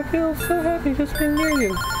why, but I feel so happy just being near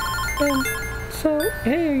you. So,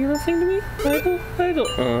 hey, are you listening to me? Idol?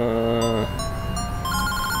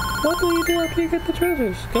 What will you do after you get the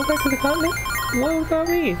treasures? Go back to the continent? What about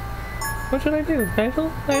me? What should I do? Nigel?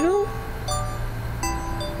 Nigel?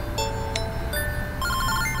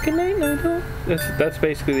 Good night, Nigel. That's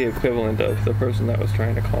basically the equivalent of the person that was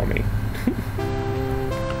trying to call me.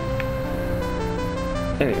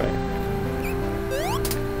 Anyway.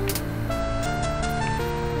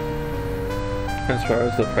 As far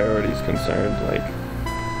as the priority is concerned, like,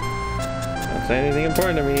 don't say anything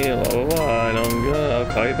important to me, blah blah blah, I don't go, I'll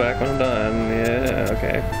call you back when I'm done, yeah,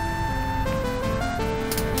 okay.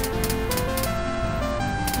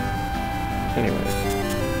 Anyways,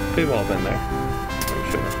 we've all been there,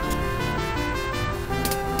 I'm sure.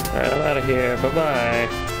 Alright, I'm out of here, bye-bye.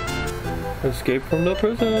 Escape from the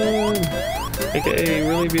prison! AKA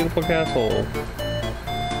really beautiful castle.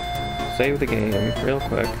 Save the game, real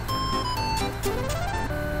quick.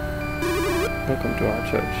 Welcome to our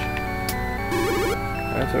church.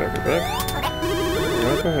 That's very quick.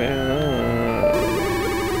 Welcome in.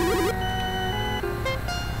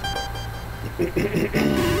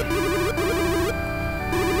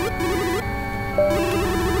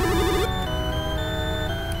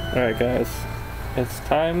 Alright guys, it's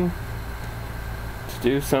time to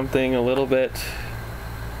do something a little bit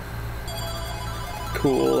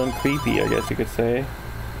cool and creepy, I guess you could say.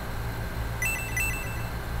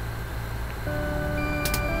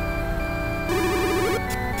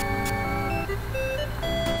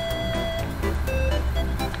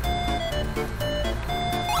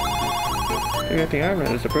 Getting armor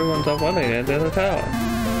is to prove oneself worthy at the other tower.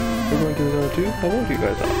 We're going to the other two? How old you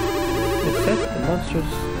guys are? It's said that the monsters,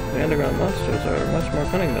 the underground monsters, are much more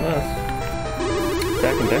cunning than us.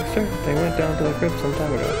 Jack and Dexter? They went down to the crypt some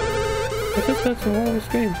time ago. I just heard some horrible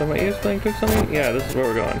screams. Are my ears playing tricks on me? Yeah, this is where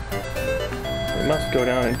we're going. We must go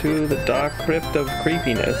down into the dark crypt of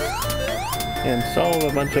creepiness and solve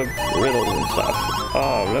a bunch of riddles and stuff.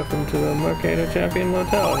 Oh, welcome to the Mercator Champion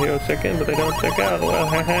Motel. Heroes check in, but they don't check out. Well,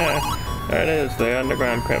 haha. There it is, the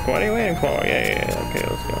underground crypt. What are you waiting for? Yeah. Okay,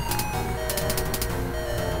 let's go.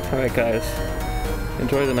 Alright guys,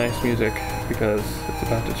 enjoy the nice music because it's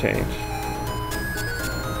about to change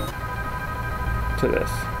to this.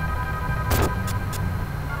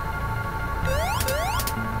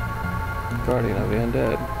 Guardian of the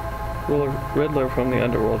Undead. Riddler from the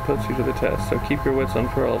underworld puts you to the test, so keep your wits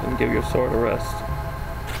unfurled and give your sword a rest.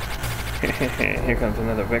 Here comes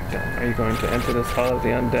another victim. Are you going to enter this hall of the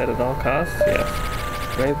undead at all costs? Yes.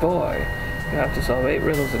 Brave boy. You have to solve 8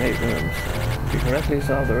 riddles in 8 rooms. If you correctly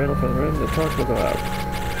solve the riddle for the room, the torch will go out.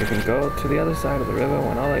 You can go to the other side of the river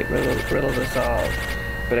when all 8 riddles are solved.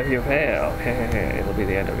 But if you fail, it'll be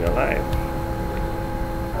the end of your life.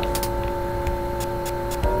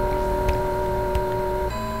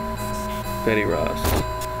 Betty Ross.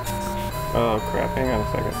 Oh crap, hang on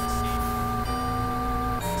a second.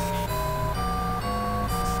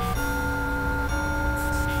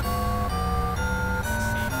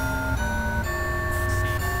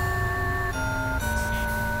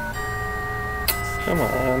 Come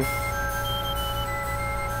on.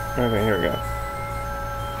 Okay, here we go.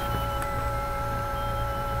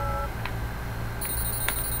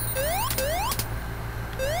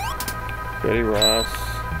 Betty Ross,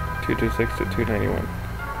 226 to 291.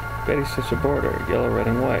 Betty stitched a border, yellow, red,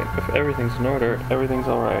 and white. If everything's in order, everything's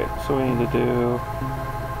alright. So we need to do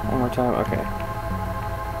one more time. Okay.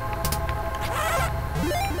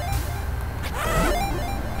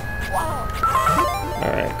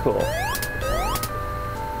 Alright, cool.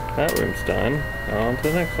 That room's done. On to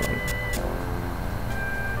the next one.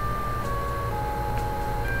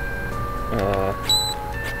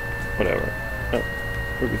 Whatever. Oh,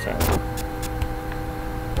 Ruby Silent.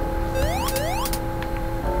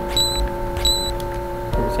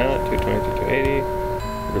 Ruby Silent, 220 to 280.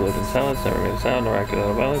 Ruby lived in silence, never made a sound or acted out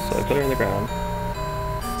of violence, so I put her in the ground.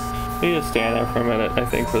 We just stand there for a minute, I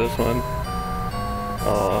think, for this one.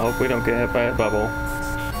 Oh, I hope we don't get hit by a bubble.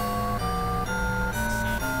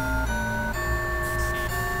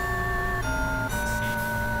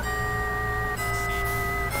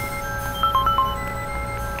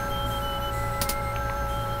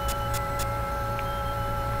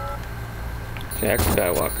 Jack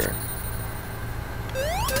Skywalker.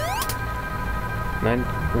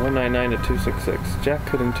 199 to 266. Jack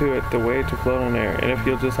could intuit the way to float on air, and if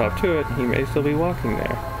you'll just hop to it, he may still be walking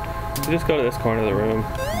there. So just go to this corner of the room.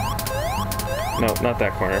 No, not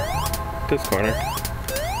that corner. This corner.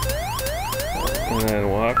 And then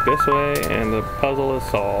walk this way, and the puzzle is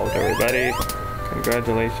solved, everybody.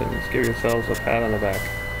 Congratulations. Give yourselves a pat on the back.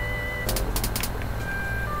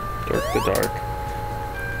 Dark the dark.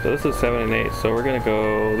 So this is 7 and 8, so we're gonna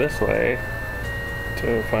go this way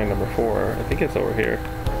to find number 4. I think it's over here.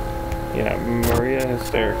 Yeah, Maria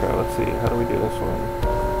Hysterica. Let's see, how do we do this one?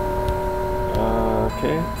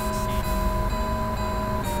 Okay.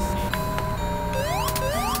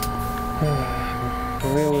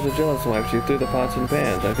 Maria was a jealous wife. She threw the pots and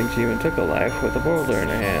pans. I think she even took a life with a boulder in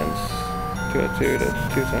her hands. 202 to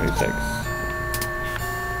 276.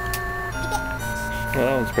 Well,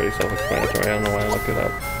 that one's pretty self-explanatory. I don't know why I looked it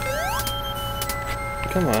up.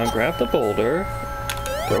 Come on, grab the boulder.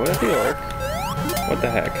 Throw it at the orc. What the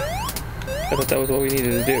heck? I thought that was what we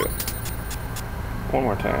needed to do. One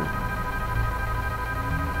more time.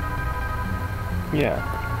 Yeah.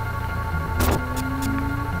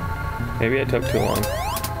 Maybe I took too long.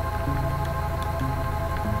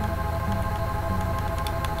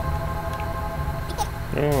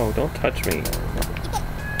 No, don't touch me.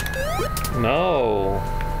 No.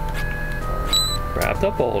 Grab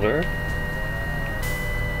the boulder.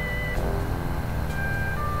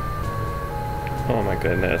 Oh my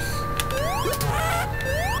goodness.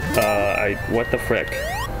 What the frick?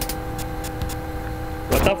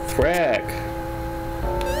 What the frick?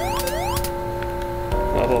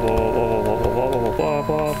 Blah, blah, blah, blah, blah, blah, blah, blah,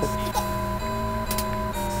 blah.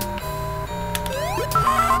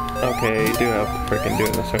 Okay, you do have to frickin' do it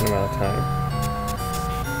in a certain amount of time.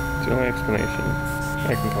 It's the only explanation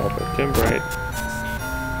I can call it. Jim Bright.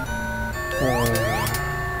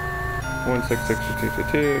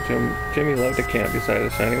 1662222. Jimmy loved to camp beside a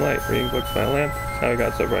shining light, reading books by a lamp. That's how he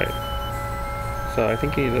got so bright. So I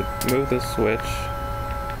think you need to move this switch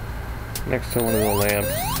next to one of the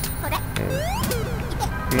lamps. And...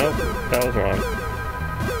 nope, that was wrong.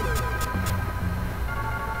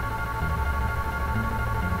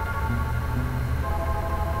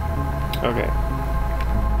 Okay.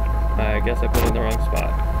 I guess I put it in the wrong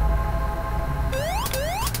spot.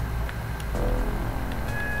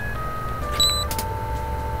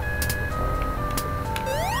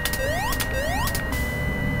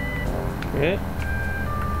 Yeah.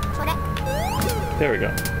 There we go.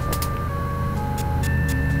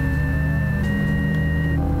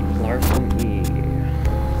 Larson E.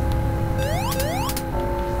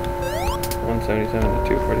 177 to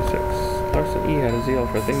 246. Larson E had a zeal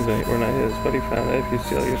for things that were not his, but he found that if you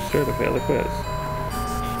steal, you're sure to fail the quiz.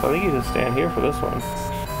 So I think you just stand here for this one.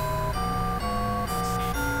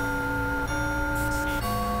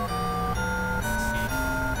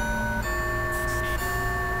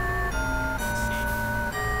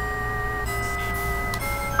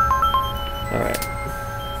 Alright.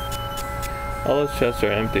 All those chests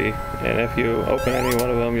are empty, and if you open any one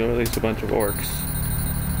of them, you'll release a bunch of orcs.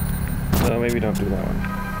 So maybe don't do that one.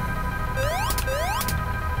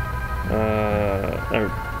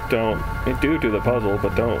 Do the puzzle,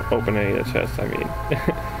 but don't open any of the chests, I mean.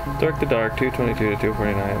 Dirk the Dark, 222 to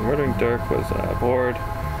 249. Murdering Dirk was bored.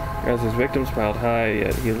 As his victims piled high,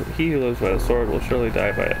 yet he who lives by the sword will surely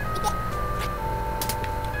die by it.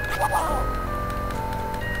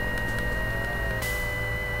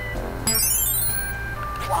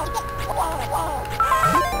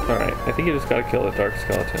 Alright, I think you just gotta kill the Dark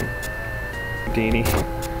Skeleton. Deanie.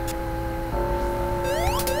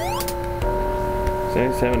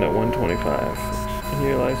 77 at 125.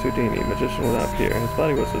 Here lies Houdini, magician without peer. His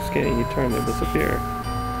body was so skinny he turned and disappeared.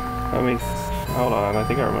 I mean, hold on, I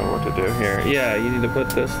think I remember what to do here. Yeah, you need to put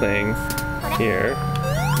this thing here,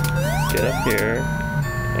 get up here,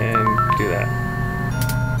 and do that.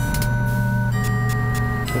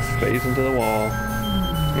 Just phase into the wall.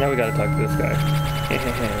 Now we gotta talk to this guy.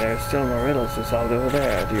 There's still more riddles to solve over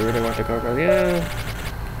there. Do you really want to go over there?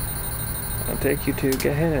 I'll take you to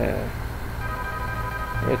Gehenna,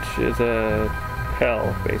 which is a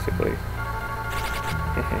hell, basically.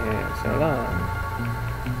 So long.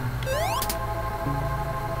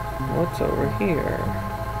 What's over here?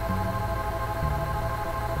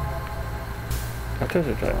 A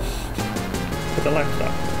treasure chest with a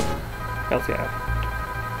livestock. Hells yeah.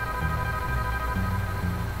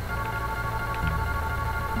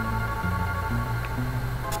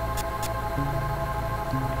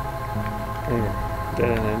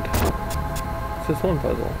 Dead end. It's just one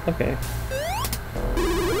puzzle. Okay.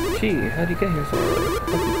 Gee, how'd you get here so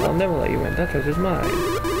early? I'll never let you in. That treasure's mine.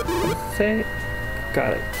 Say,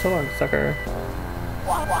 got it. So long, sucker.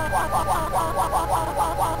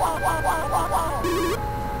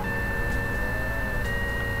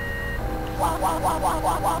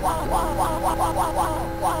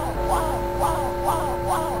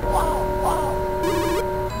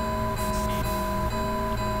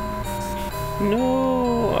 No.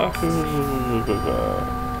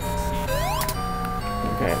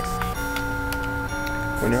 Okay.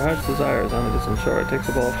 When your heart's desire is on the distant shore, it takes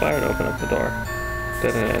a bowl of fire to open up the door.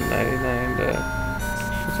 Dead end 99 to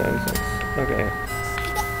 76. Okay.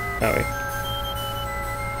 Owie.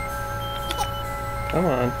 Come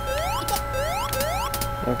on.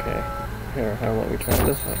 Okay. Here, how about we try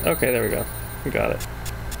this one? Okay, there we go. We got it.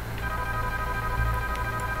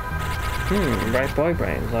 Bright boy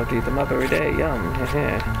brains. Love to eat them up every day. Yum.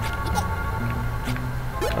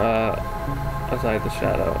 Aside the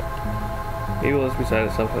shadow. Evil is beside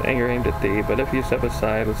itself with anger aimed at thee, but if you step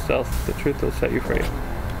aside with stealth, the truth will set you free.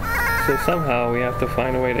 So somehow we have to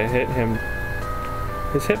find a way to hit him.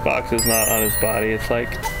 His hitbox is not on his body, it's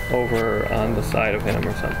like over on the side of him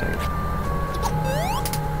or something.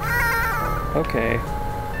 Okay.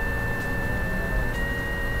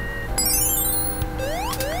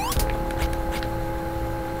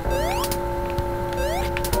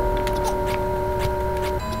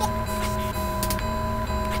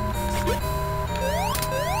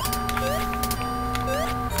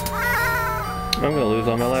 I'm gonna lose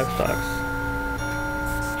all my life stocks.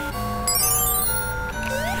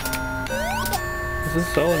 This is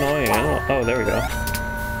so annoying. I don't. Oh, there we go.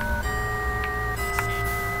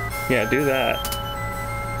 Yeah, do that.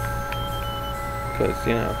 Because,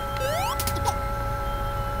 you know.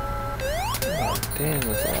 Oh, damn,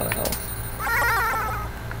 that's a lot of health.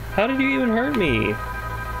 How did you even hurt me?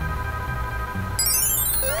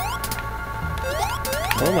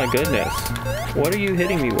 Oh my goodness. What are you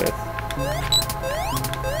hitting me with?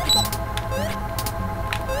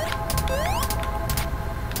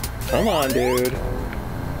 Come on, dude.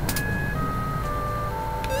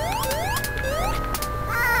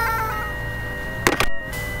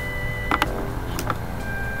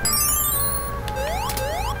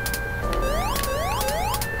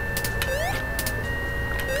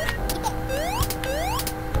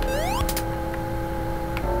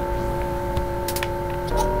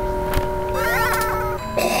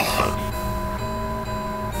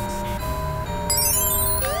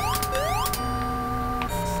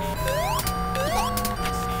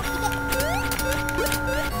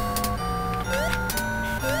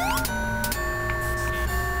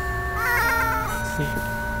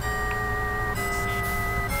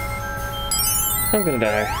 I'm gonna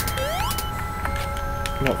die.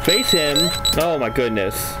 No, face him! Oh my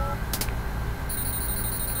goodness.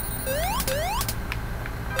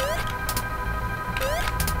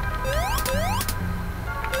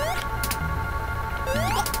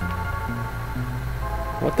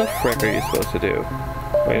 What the frick are you supposed to do?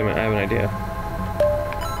 Wait a minute, I have an idea.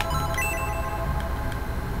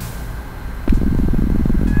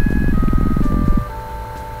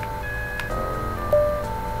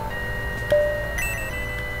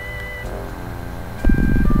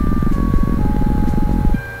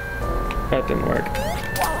 That didn't work.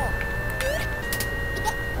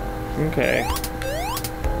 Okay.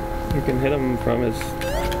 You can hit him from his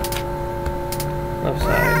left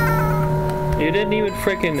side. You didn't even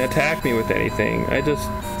frickin' attack me with anything. I just...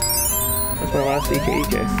 That's my last Ike.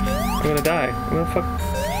 I'm gonna die. I'm gonna fuck...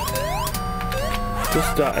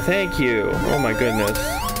 Just die. Thank you! Oh my goodness.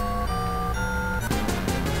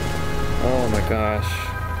 Oh my gosh.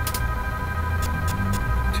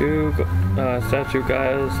 Two statue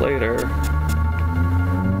guys later.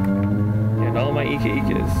 And all my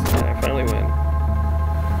Ikes. And I finally win.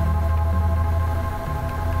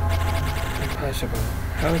 Impossible.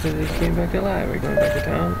 How is it that you came back alive? Are we going back to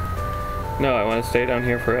town? No, I want to stay down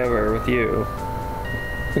here forever with you.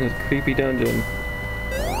 In this creepy dungeon.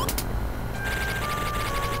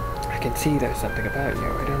 I can see there's something about you.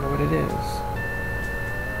 I don't know what it is.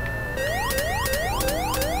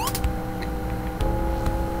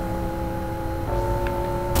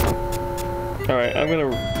 Alright, I'm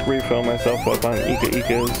gonna refill myself up on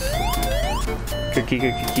Ikes. Cookies.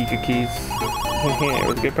 It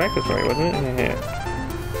was good practice for me, wasn't it?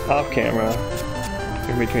 Off camera.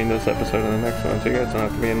 In between this episode and the next one, so you guys don't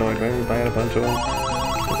have to be annoyed by me buying a bunch of them.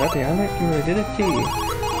 Is that the omelet? You really did it? Gee.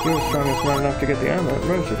 You were strong and smart enough to get the omelet.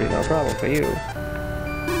 Road should be no problem for you.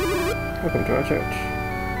 Welcome to our church.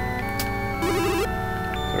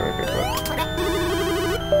 It's a very big book.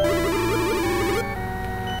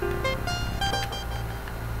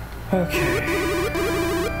 Okay.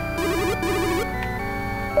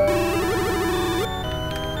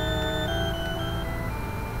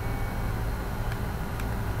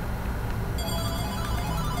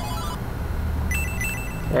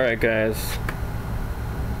 Alright guys.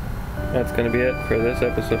 That's gonna be it for this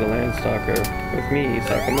episode of Landstalker with me,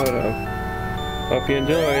 Sakamoto. Hope you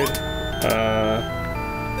enjoyed.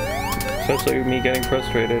 Especially me getting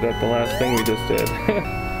frustrated at the last thing we just did.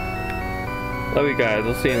 Love you guys.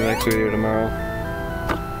 I'll see you in the next video tomorrow.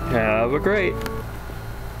 Have a great...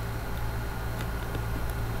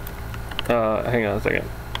 Hang on a second.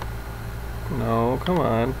 No, come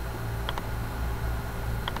on.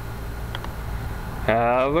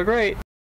 Have a great